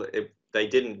 first of all, they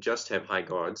didn't just have high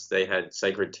gods, they had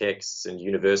sacred texts and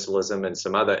universalism and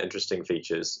some other interesting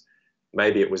features.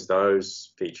 Maybe it was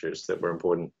those features that were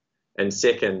important. And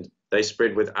second, they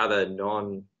spread with other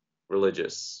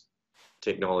non-religious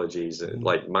technologies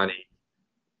like money,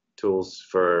 tools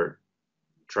for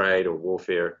trade or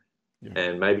warfare,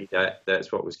 and maybe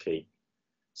that's what was key.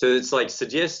 So it's like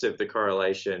suggestive, the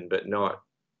correlation, but not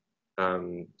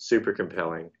super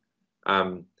compelling.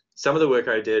 Some of the work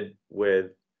I did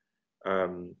with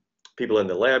people in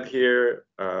the lab here,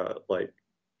 like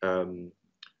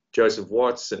Joseph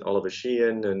Watts and Oliver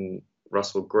Sheehan and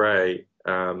Russell Gray,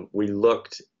 we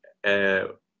looked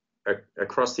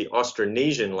across the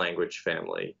Austronesian language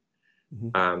family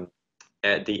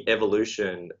at the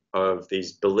evolution of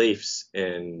these beliefs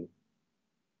in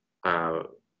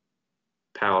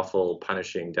powerful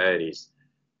punishing deities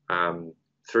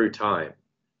through time,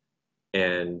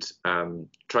 and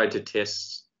tried to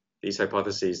test these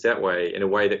hypotheses that way, in a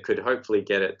way that could hopefully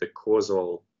get at the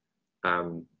causal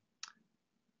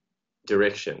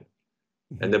direction.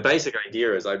 And the basic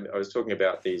idea is, I was talking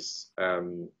about these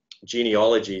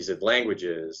genealogies of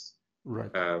languages,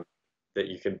 right, that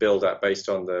you can build up based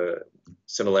on the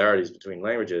similarities between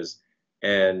languages.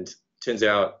 And turns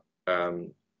out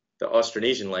the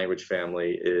Austronesian language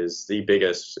family is the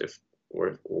biggest,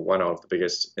 or one of the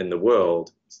biggest in the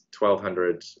world,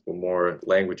 1,200 or more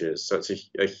languages. So it's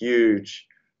a huge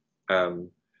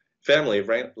family of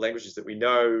languages that we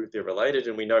know they're related,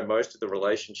 and we know most of the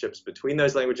relationships between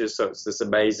those languages. So it's this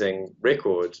amazing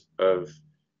record of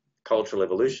cultural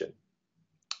evolution.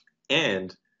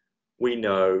 And we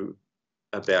know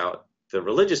about the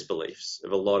religious beliefs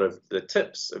of a lot of the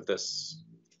tips of this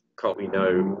cult. We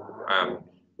know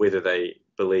whether they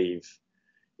believe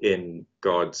in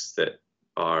gods that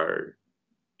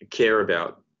care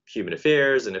about human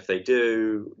affairs, and if they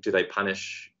do they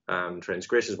punish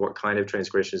transgressions? What kind of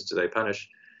transgressions do they punish?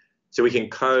 So we can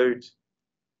code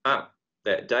up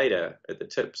that data at the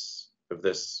tips of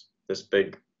this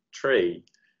big tree,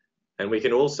 and we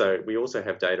also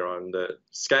have data on the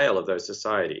scale of those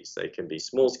societies. They can be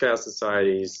small scale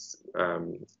societies,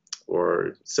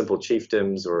 or simple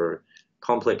chiefdoms, or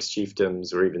complex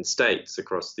chiefdoms, or even states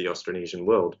across the Austronesian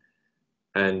world.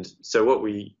 And so what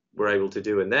we were able to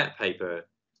do in that paper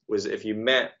was, if you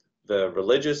map the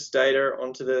religious data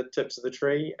onto the tips of the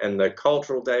tree and the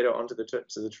cultural data onto the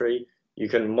tips of the tree, you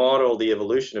can model the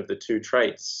evolution of the two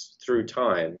traits through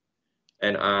time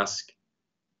and ask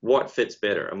what fits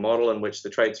better, a model in which the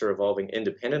traits are evolving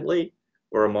independently,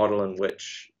 or a model in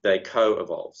which they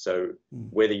co-evolve. So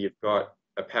whether you've got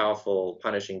a powerful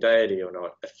punishing deity or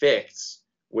not affects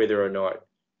whether or not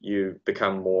you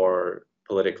become more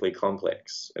politically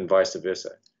complex, and vice versa.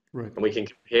 Right. And we can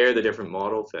compare the different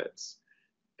model fits.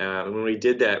 And when we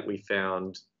did that, we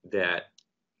found that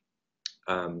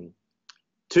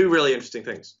two really interesting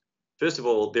things. First of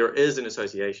all, there is an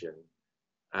association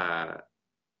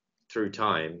through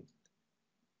time,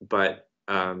 but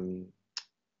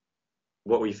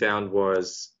what we found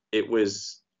was it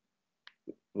was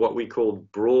what we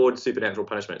called broad supernatural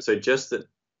punishment. So just that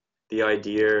the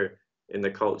idea in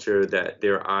the culture that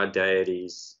there are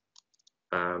deities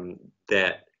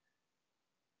that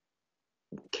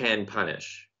can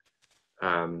punish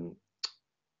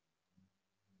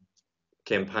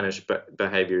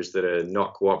behaviors that are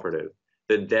not cooperative,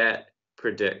 that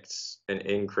predicts an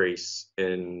increase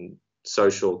in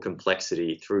social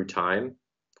complexity through time.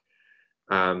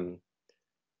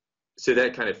 So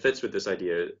that kind of fits with this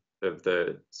idea of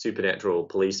the supernatural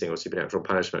policing or supernatural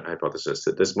punishment hypothesis,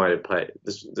 that this might apply.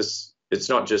 It's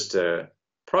not just a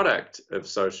product of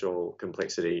social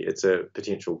complexity, it's a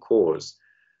potential cause.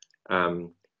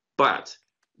 But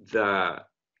the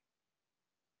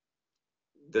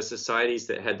societies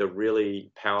that had the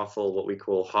really powerful, what we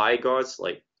call high gods,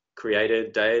 like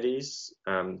created deities,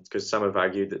 because some have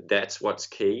argued that that's what's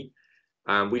key,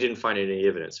 we didn't find any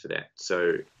evidence for that.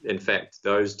 So in fact,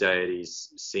 those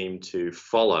deities seem to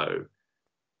follow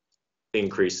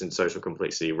increase in social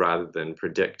complexity rather than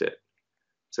predict it.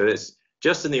 So that's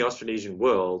just in the Austronesian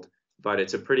world, but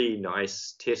it's a pretty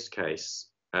nice test case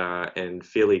and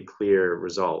fairly clear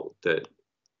result that,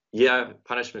 yeah,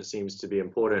 punishment seems to be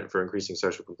important for increasing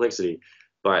social complexity,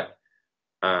 but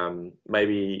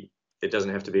maybe it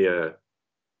doesn't have to be a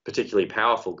particularly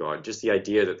powerful god. Just the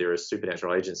idea that there are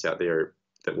supernatural agents out there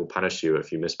that will punish you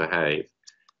if you misbehave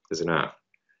is enough.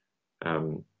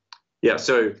 Yeah,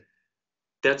 so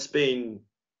that's been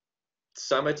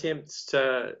some attempts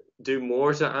to do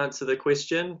more to answer the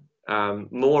question.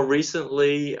 More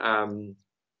recently,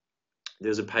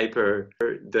 there's a paper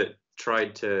that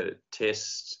tried to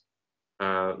test,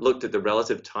 looked at the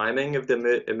relative timing of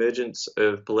the emergence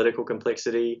of political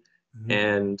complexity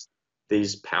and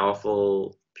these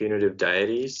powerful punitive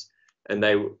deities. And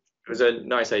it was a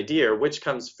nice idea, which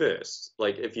comes first?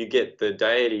 Like if you get the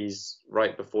deities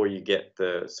right before you get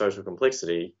the social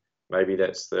complexity, maybe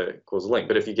that's the causal link.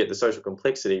 But if you get the social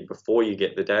complexity before you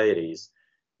get the deities,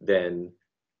 then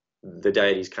the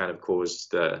deities kind of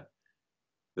caused the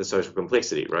social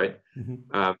complexity, right?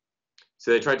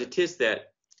 So they tried to test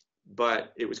that,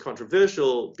 but it was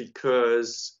controversial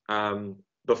because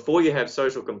before you have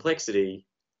social complexity,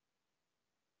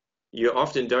 you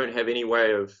often don't have any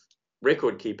way of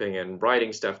record keeping and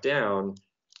writing stuff down,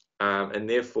 and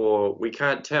therefore we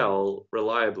can't tell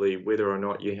reliably whether or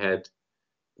not you had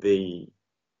this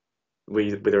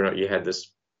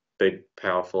big,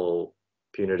 powerful,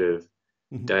 punitive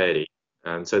deity.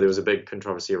 So there was a big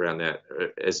controversy around that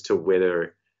as to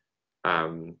whether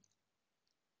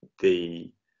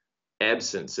the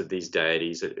absence of these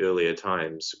deities at earlier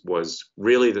times was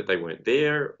really that they weren't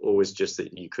there, or was just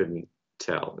that you couldn't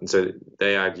tell. And so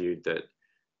they argued that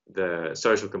the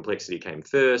social complexity came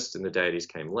first and the deities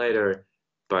came later.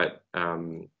 But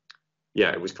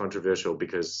yeah, it was controversial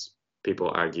because people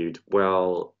argued,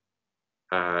 well,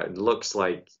 it looks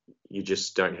like you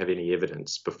just don't have any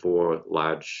evidence before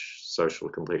large social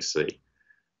complexity.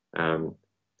 And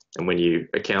when you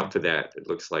account for that, it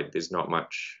looks like there's not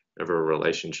much of a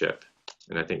relationship.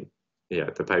 And I think, yeah,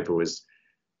 the paper was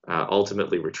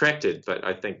ultimately retracted, but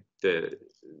I think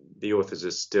the authors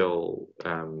are still,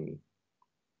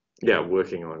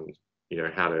 working on,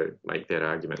 how to make that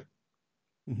argument.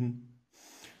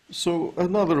 So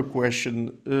another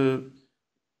question.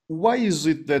 Why is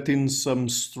it that in some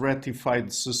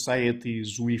stratified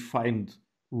societies we find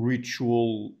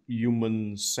ritual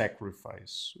human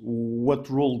sacrifice? What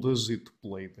role does it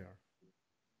play there?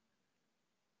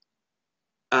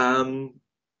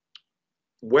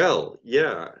 Well,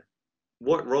 yeah.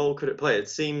 What role could it play? It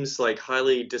seems like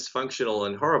highly dysfunctional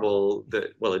and horrible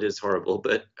it is horrible,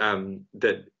 but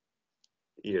that,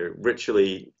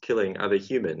 ritually killing other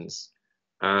humans.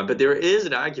 But there is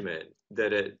an argument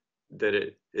that it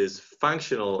is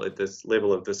functional at this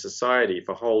level of the society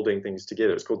for holding things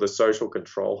together. It's called the social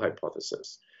control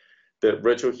hypothesis. That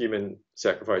ritual human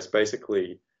sacrifice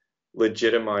basically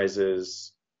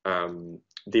legitimizes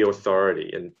the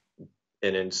authority and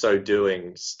in so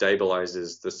doing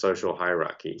stabilizes the social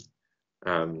hierarchy.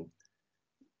 The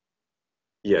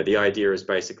idea is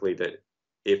basically that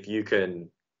if you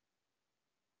can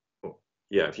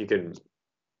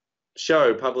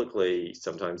show publicly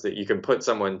sometimes that you can put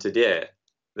someone to death.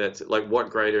 That's like, what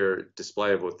greater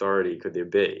display of authority could there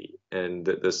be? And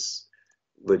that this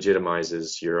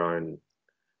legitimizes your own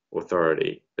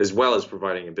authority, as well as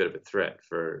providing a bit of a threat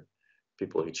for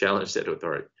people who challenge that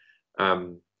authority.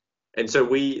 And so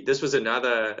this was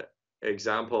another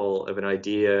example of an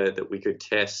idea that we could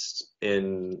test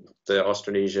in the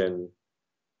Austronesian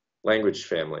language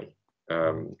family.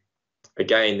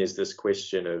 Again, there's this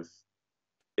question of,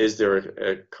 is there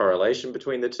a correlation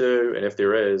between the two? And if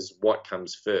there is, what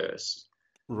comes first?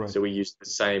 Right. So we used the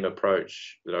same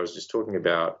approach that I was just talking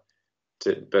about,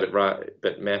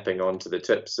 but mapping onto the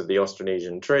tips of the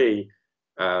Austronesian tree,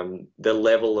 the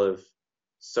level of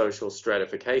social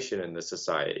stratification in the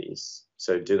societies.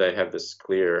 So do they have this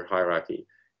clear hierarchy?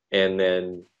 And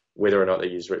then whether or not they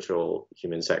use ritual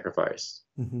human sacrifice,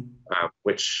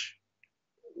 which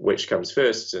comes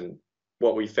first. And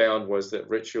what we found was that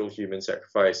ritual human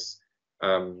sacrifice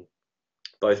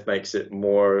both makes it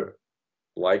more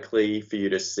likely for you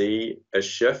to see a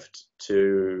shift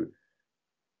to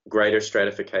greater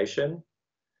stratification.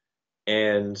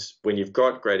 And when you've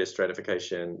got greater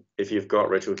stratification, if you've got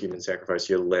ritual human sacrifice,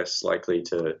 you're less likely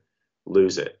to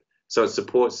lose it. So it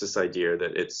supports this idea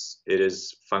that it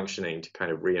is functioning to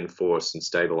kind of reinforce and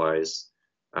stabilize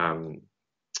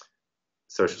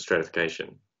social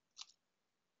stratification.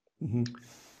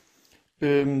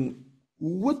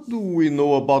 What do we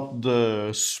know about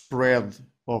the spread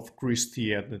of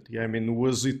Christianity? I mean,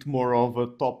 was it more of a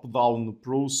top-down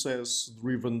process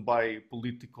driven by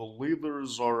political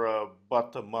leaders, or a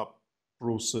bottom-up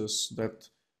process that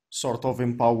sort of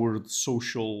empowered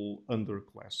social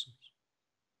underclasses?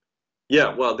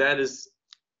 Yeah, well, that is,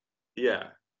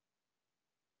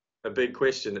 a big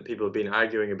question that people have been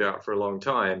arguing about for a long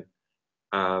time,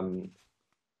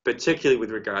 particularly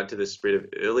with regard to the spread of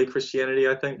early Christianity,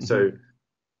 I think. So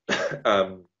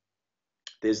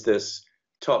there's this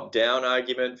top-down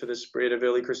argument for the spread of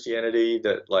early Christianity,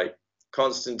 that like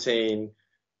Constantine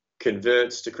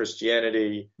converts to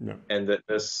Christianity, and that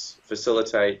this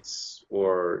facilitates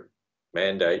or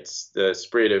mandates the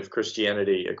spread of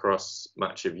Christianity across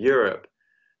much of Europe.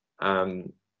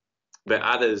 But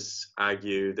others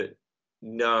argue that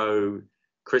no,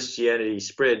 Christianity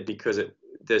spread because the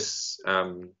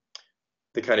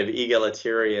kind of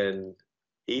egalitarian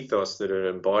ethos that it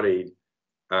embodied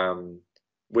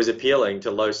was appealing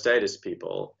to low status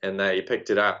people, and they picked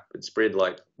it up. It spread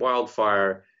like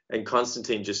wildfire, and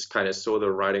Constantine just kind of saw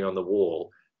the writing on the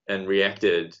wall and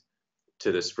reacted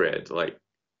to the spread.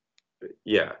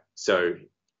 So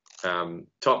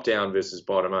top down versus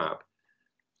bottom up.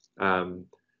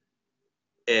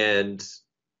 And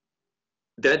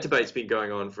that debate's been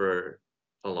going on for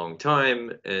a long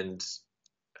time, and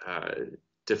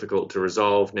difficult to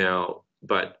resolve now.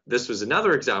 But this was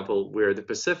another example where the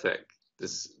Pacific,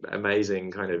 this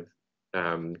amazing kind of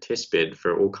testbed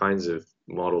for all kinds of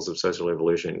models of social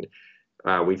evolution,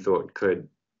 we thought could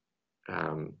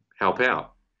help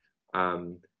out,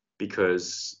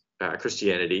 because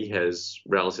Christianity has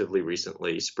relatively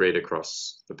recently spread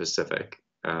across the Pacific,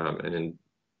 and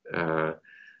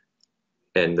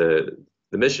the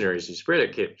missionaries who spread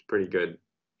it kept pretty good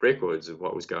records of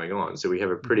what was going on. So we have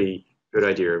a pretty good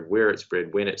idea of where it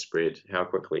spread, when it spread, how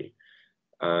quickly.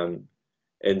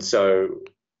 And so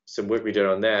some work we did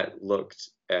on that looked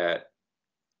at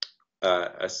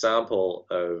a sample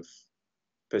of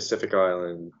Pacific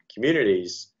Island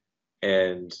communities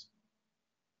and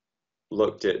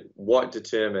looked at what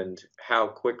determined how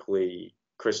quickly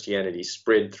Christianity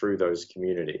spread through those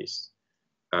communities.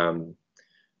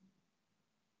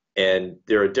 And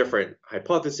there are different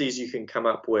hypotheses you can come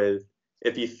up with.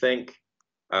 If you think,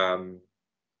 one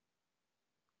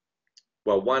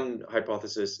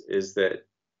hypothesis is that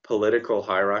political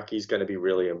hierarchy is going to be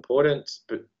really important,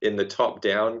 but in the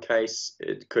top-down case,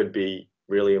 it could be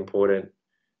really important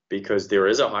because there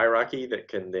is a hierarchy that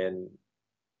can then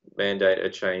mandate a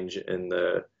change in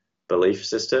the belief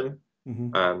system.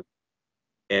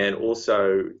 And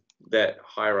also that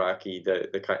hierarchy,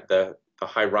 the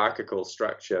hierarchical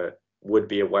structure would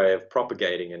be a way of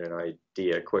propagating an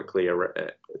idea quickly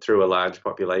through a large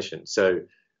population. So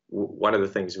one of the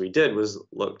things we did was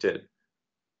looked at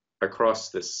across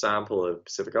this sample of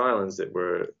Pacific Islands that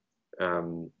were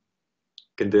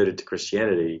converted to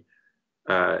Christianity,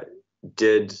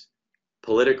 did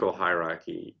political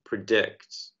hierarchy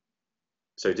predict,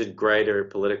 so did greater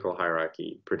political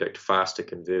hierarchy predict faster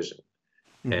conversion?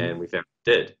 And we found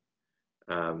it did.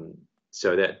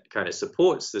 So that kind of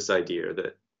supports this idea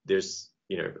that there's,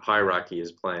 hierarchy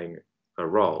is playing a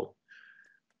role.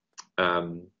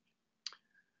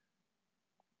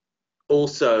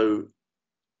 Also,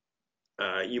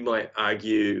 you might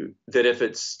argue that if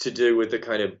it's to do with the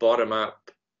kind of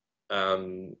bottom-up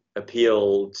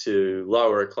appeal to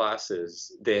lower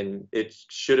classes, then it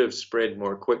should have spread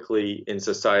more quickly in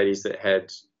societies that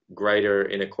had greater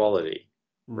inequality,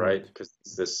 right? Because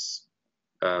this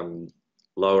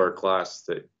lower class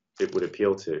that it would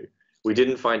appeal to. We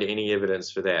didn't find any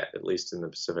evidence for that, at least in the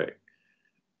Pacific.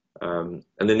 And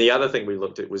then the other thing we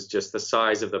looked at was just the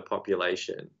size of the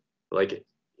population. Like,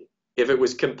 if it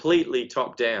was completely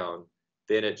top down,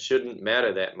 then it shouldn't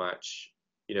matter that much.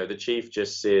 You know, the chief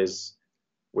just says,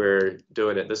 we're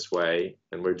doing it this way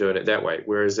and we're doing it that way.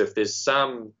 Whereas if there's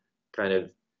some kind of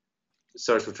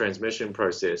social transmission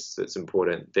process that's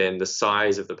important, then the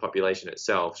size of the population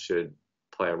itself should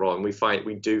play a role. And we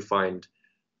do find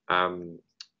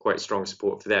quite strong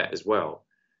support for that as well.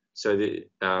 So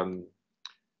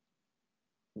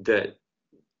that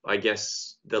I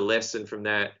guess the lesson from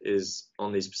that is,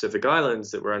 on these Pacific Islands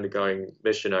that were undergoing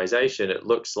missionization, it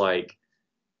looks like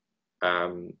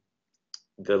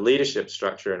the leadership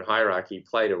structure and hierarchy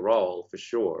played a role for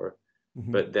sure,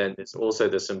 but then there's also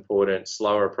this important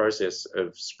slower process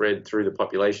of spread through the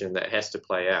population that has to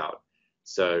play out.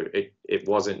 So it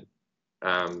wasn't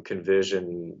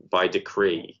conversion by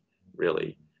decree,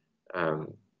 really.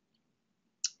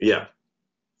 Yeah.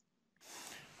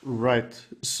 Right.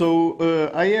 So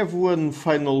I have one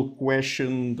final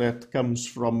question that comes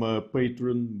from a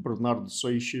patron, Bernardo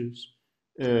Seixas,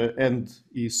 and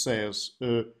he says,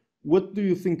 what do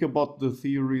you think about the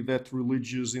theory that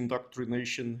religious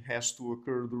indoctrination has to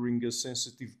occur during a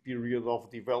sensitive period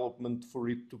of development for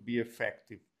it to be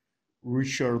effective?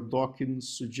 Richard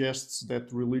Dawkins suggests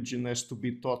that religion has to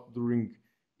be taught during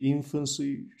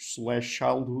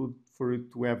infancy/childhood for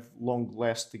it to have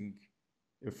long-lasting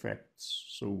effects.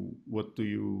 So what do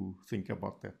you think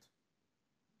about that?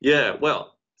 Yeah,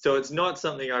 well, so it's not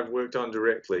something I've worked on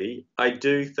directly. I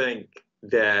do think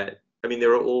that, I mean,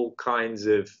 there are all kinds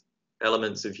of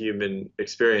elements of human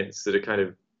experience that are kind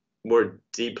of more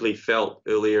deeply felt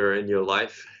earlier in your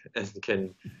life and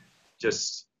can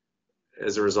just,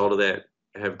 as a result of that,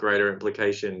 have greater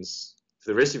implications for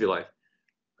the rest of your life.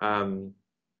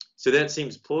 So that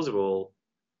seems plausible.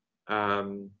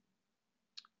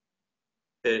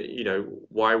 You know,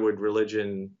 why would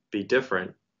religion be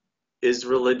different? Is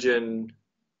religion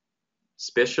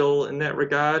special in that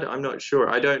regard? I'm not sure.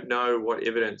 I don't know what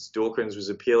evidence Dawkins was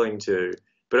appealing to,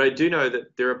 but I do know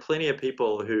that there are plenty of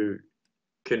people who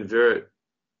convert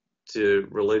to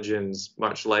religions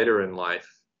much later in life,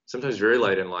 sometimes very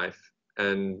late in life,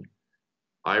 and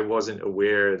I wasn't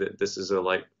aware that this is a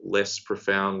like less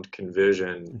profound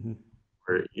conversion,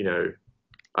 or, you know,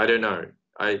 I don't know.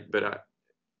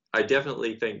 I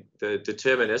definitely think the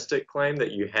deterministic claim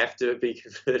that you have to be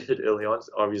converted early on is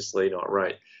obviously not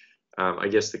right. I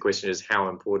guess the question is, how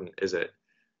important is it?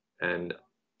 And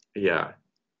yeah,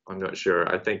 I'm not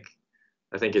sure. I think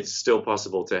it's still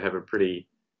possible to have a pretty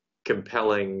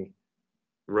compelling,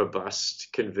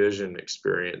 robust conversion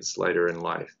experience later in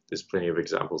life. There's plenty of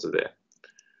examples of that.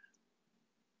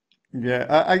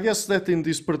 Yeah, I guess that in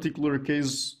this particular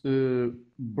case,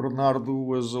 Bernardo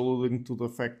was alluding to the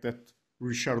fact that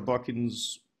Richard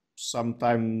Dawkins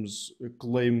sometimes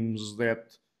claims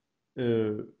that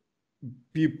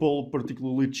people,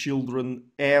 particularly children,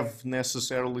 have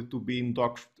necessarily to be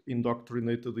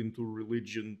indoctrinated into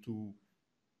religion to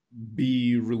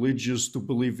be religious, to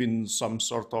believe in some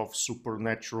sort of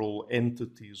supernatural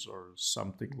entities or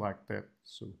something like that.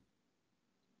 So,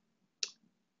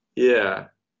 yeah,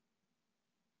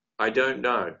 I don't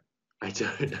know. I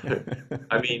don't know.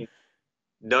 I mean,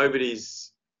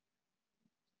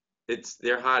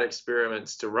 they're hard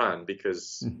experiments to run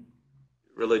because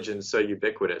religion's so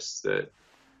ubiquitous that,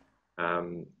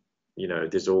 you know,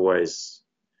 there's always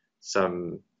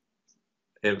some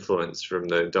influence from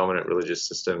the dominant religious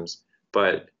systems.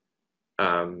 But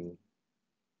I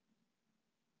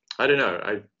don't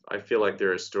know. I feel like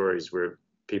there are stories where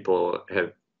people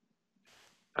have,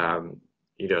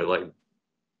 you know, like,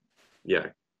 yeah,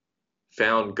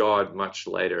 found God much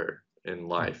later in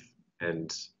life.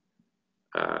 And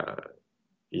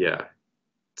yeah,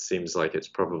 it seems like it's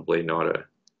probably not a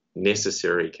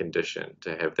necessary condition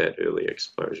to have that early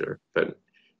exposure. But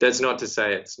that's not to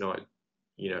say it's not,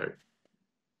 you know,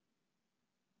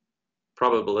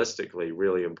 probabilistically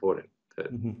really important.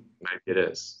 That maybe it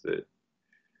is. That,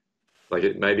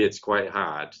 like, maybe it's quite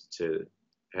hard to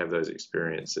have those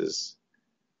experiences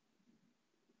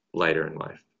later in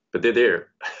life, but they're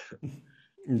there.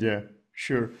 yeah,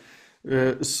 sure.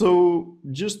 So,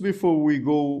 just before we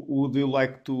go, would you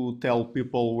like to tell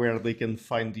people where they can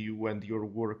find you and your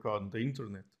work on the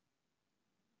internet?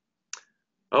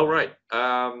 All right.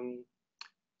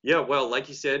 Yeah, well, like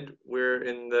you said, we're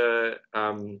in the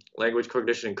Language,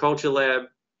 Cognition and Culture Lab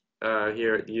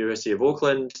here at the University of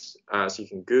Auckland, so you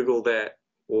can Google that,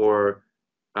 or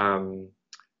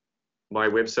my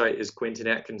website is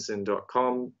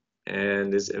quentinatkinson.com,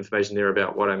 and there's information there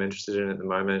about what I'm interested in at the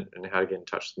moment and how to get in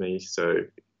touch with me. So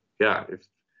yeah, if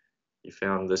you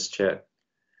found this chat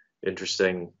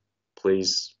interesting,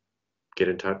 please get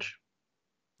in touch.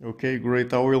 Okay,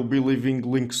 great. I will be leaving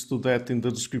links to that in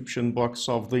the description box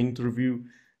of the interview.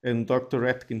 And Dr.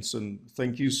 Atkinson,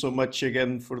 thank you so much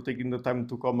again for taking the time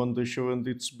to come on the show, and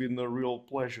it's been a real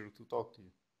pleasure to talk to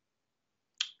you.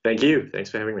 Thank you. Thanks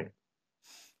for having me.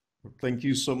 Thank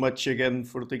you so much again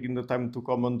for taking the time to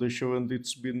come on the show, and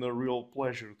it's been a real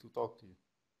pleasure to talk to you.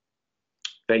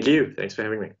 Thank you. Thanks for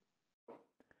having me.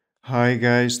 Hi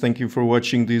guys, thank you for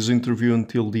watching this interview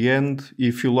until the end.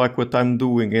 If you like what I'm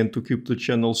doing and to keep the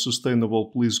channel sustainable,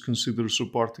 please consider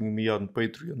supporting me on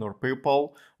Patreon or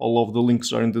PayPal. All of the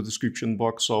links are in the description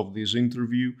box of this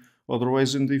interview.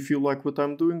 Otherwise, and if you like what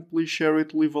I'm doing, please share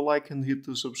it, leave a like and hit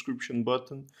the subscription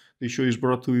button. This show is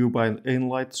brought to you by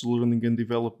Enlights, Learning and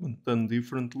Development Done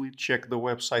Differently. Check the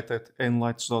website at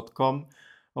enlights.com.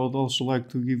 I would also like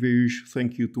to give a huge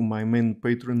thank you to my main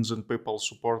patrons and PayPal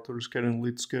supporters, Karen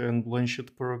Litska and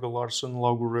Blanchett Perga Larsen,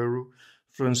 Lau Guerrero,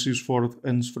 Francis Ford,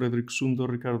 Hans Frederick Sunder,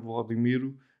 Ricardo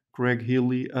Vladimiro, Craig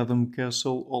Healy, Adam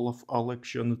Castle, Olaf Alex,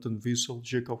 Jonathan Wiesel,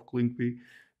 Jacob Klinkby,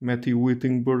 Matthew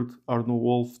Whittingbird, Arno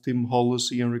Wolf, Tim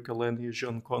Hollis, Ian Ricalania,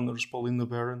 John Connors, Paulina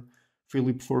Barron,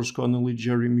 Philip Force Connolly,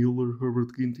 Jerry Mueller,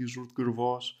 Herbert Gintis, Rutger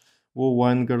Voss, Wo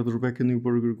Weingard, Rebecca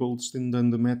Newberger, Goldstein,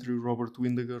 Dan Demetri, Robert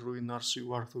Windiger, Rui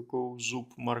Narcio, Arthur Coe, Zup,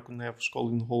 Marco Neves,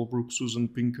 Colin Holbrook, Susan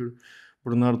Pinker,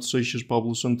 Bernardo Seixas,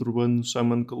 Pablo Santurbano,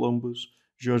 Simon Columbus,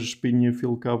 Jorge Espinha,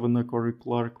 Phil Kavanagh, Corey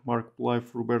Clark, Mark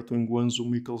Blythe, Roberto Enguanzo,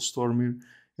 Michael Stormir,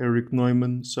 Eric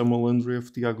Neumann, Samuel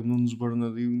Andreev, Tiago Nunes,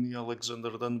 Bernardini,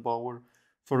 Alexander Dunbauer,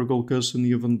 Fergal Cusson,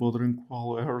 Ivan Bodren,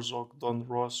 Paul Herzog, Don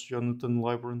Ross, Jonathan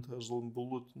Librant, Haslam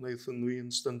Bullet, Nathan Nguyen,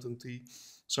 Stanton T.,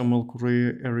 Samuel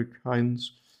Correa, Eric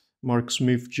Hines, Mark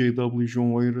Smith, J.W.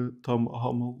 João Eira, Tom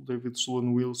Hummel, David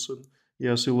Sloan Wilson,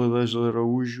 Yacila Deja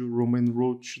Araújo, Romain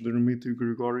Roach, Dmitry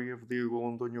Grigoriev, Diego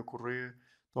Londonho Correa,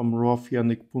 Tom Roth,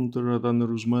 Yannick Punter, Adana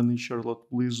Rusmani, Charlotte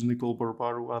Bliss, Nicole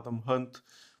Barbaro, Adam Hunt,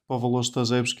 Pavel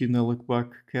Ostazewski, Nelek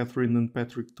Bach, Catherine and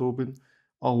Patrick Tobin,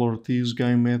 Al Ortiz,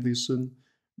 Guy Madison,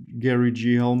 Gary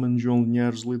G. Hellman, João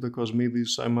Linhares, Lida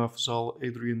Cosmides, Saima Afzal,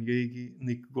 Adrian Yegi,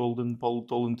 Nick Golden, Paulo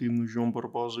Tolentino, João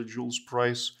Barbosa, Jules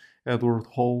Price, Edward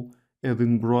Hall,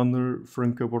 Edin Bronner,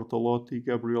 Franca Bortolotti,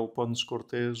 Gabriel Pons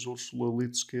Cortez, Ursula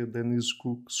Litzke, Dennis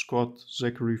Cook, Scott,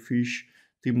 Zachary Fish,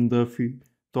 Tim Duffy,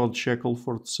 Todd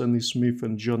Shackelford, Sunny Smith,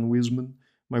 and John Wiseman.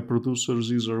 My producers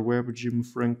Cesar Webb, Jim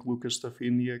Frank, Lucas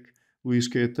Stafiniak, Luís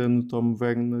Caetano, Tom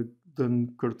Wagner,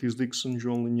 Dan Curtis Dixon,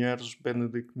 João Linhares,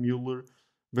 Benedict Mueller,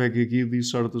 Vega Guidi,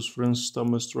 Sardus Francis,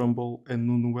 Thomas Trumbull, and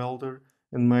Nuno Welder,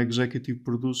 and my executive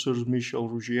producers Michel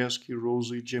Rugieski,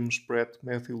 Rosie, James Pratt,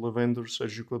 Matthew Lavender,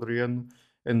 Sergio Quadriano,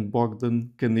 and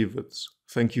Bogdan Kanivets.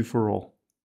 Thank you for all.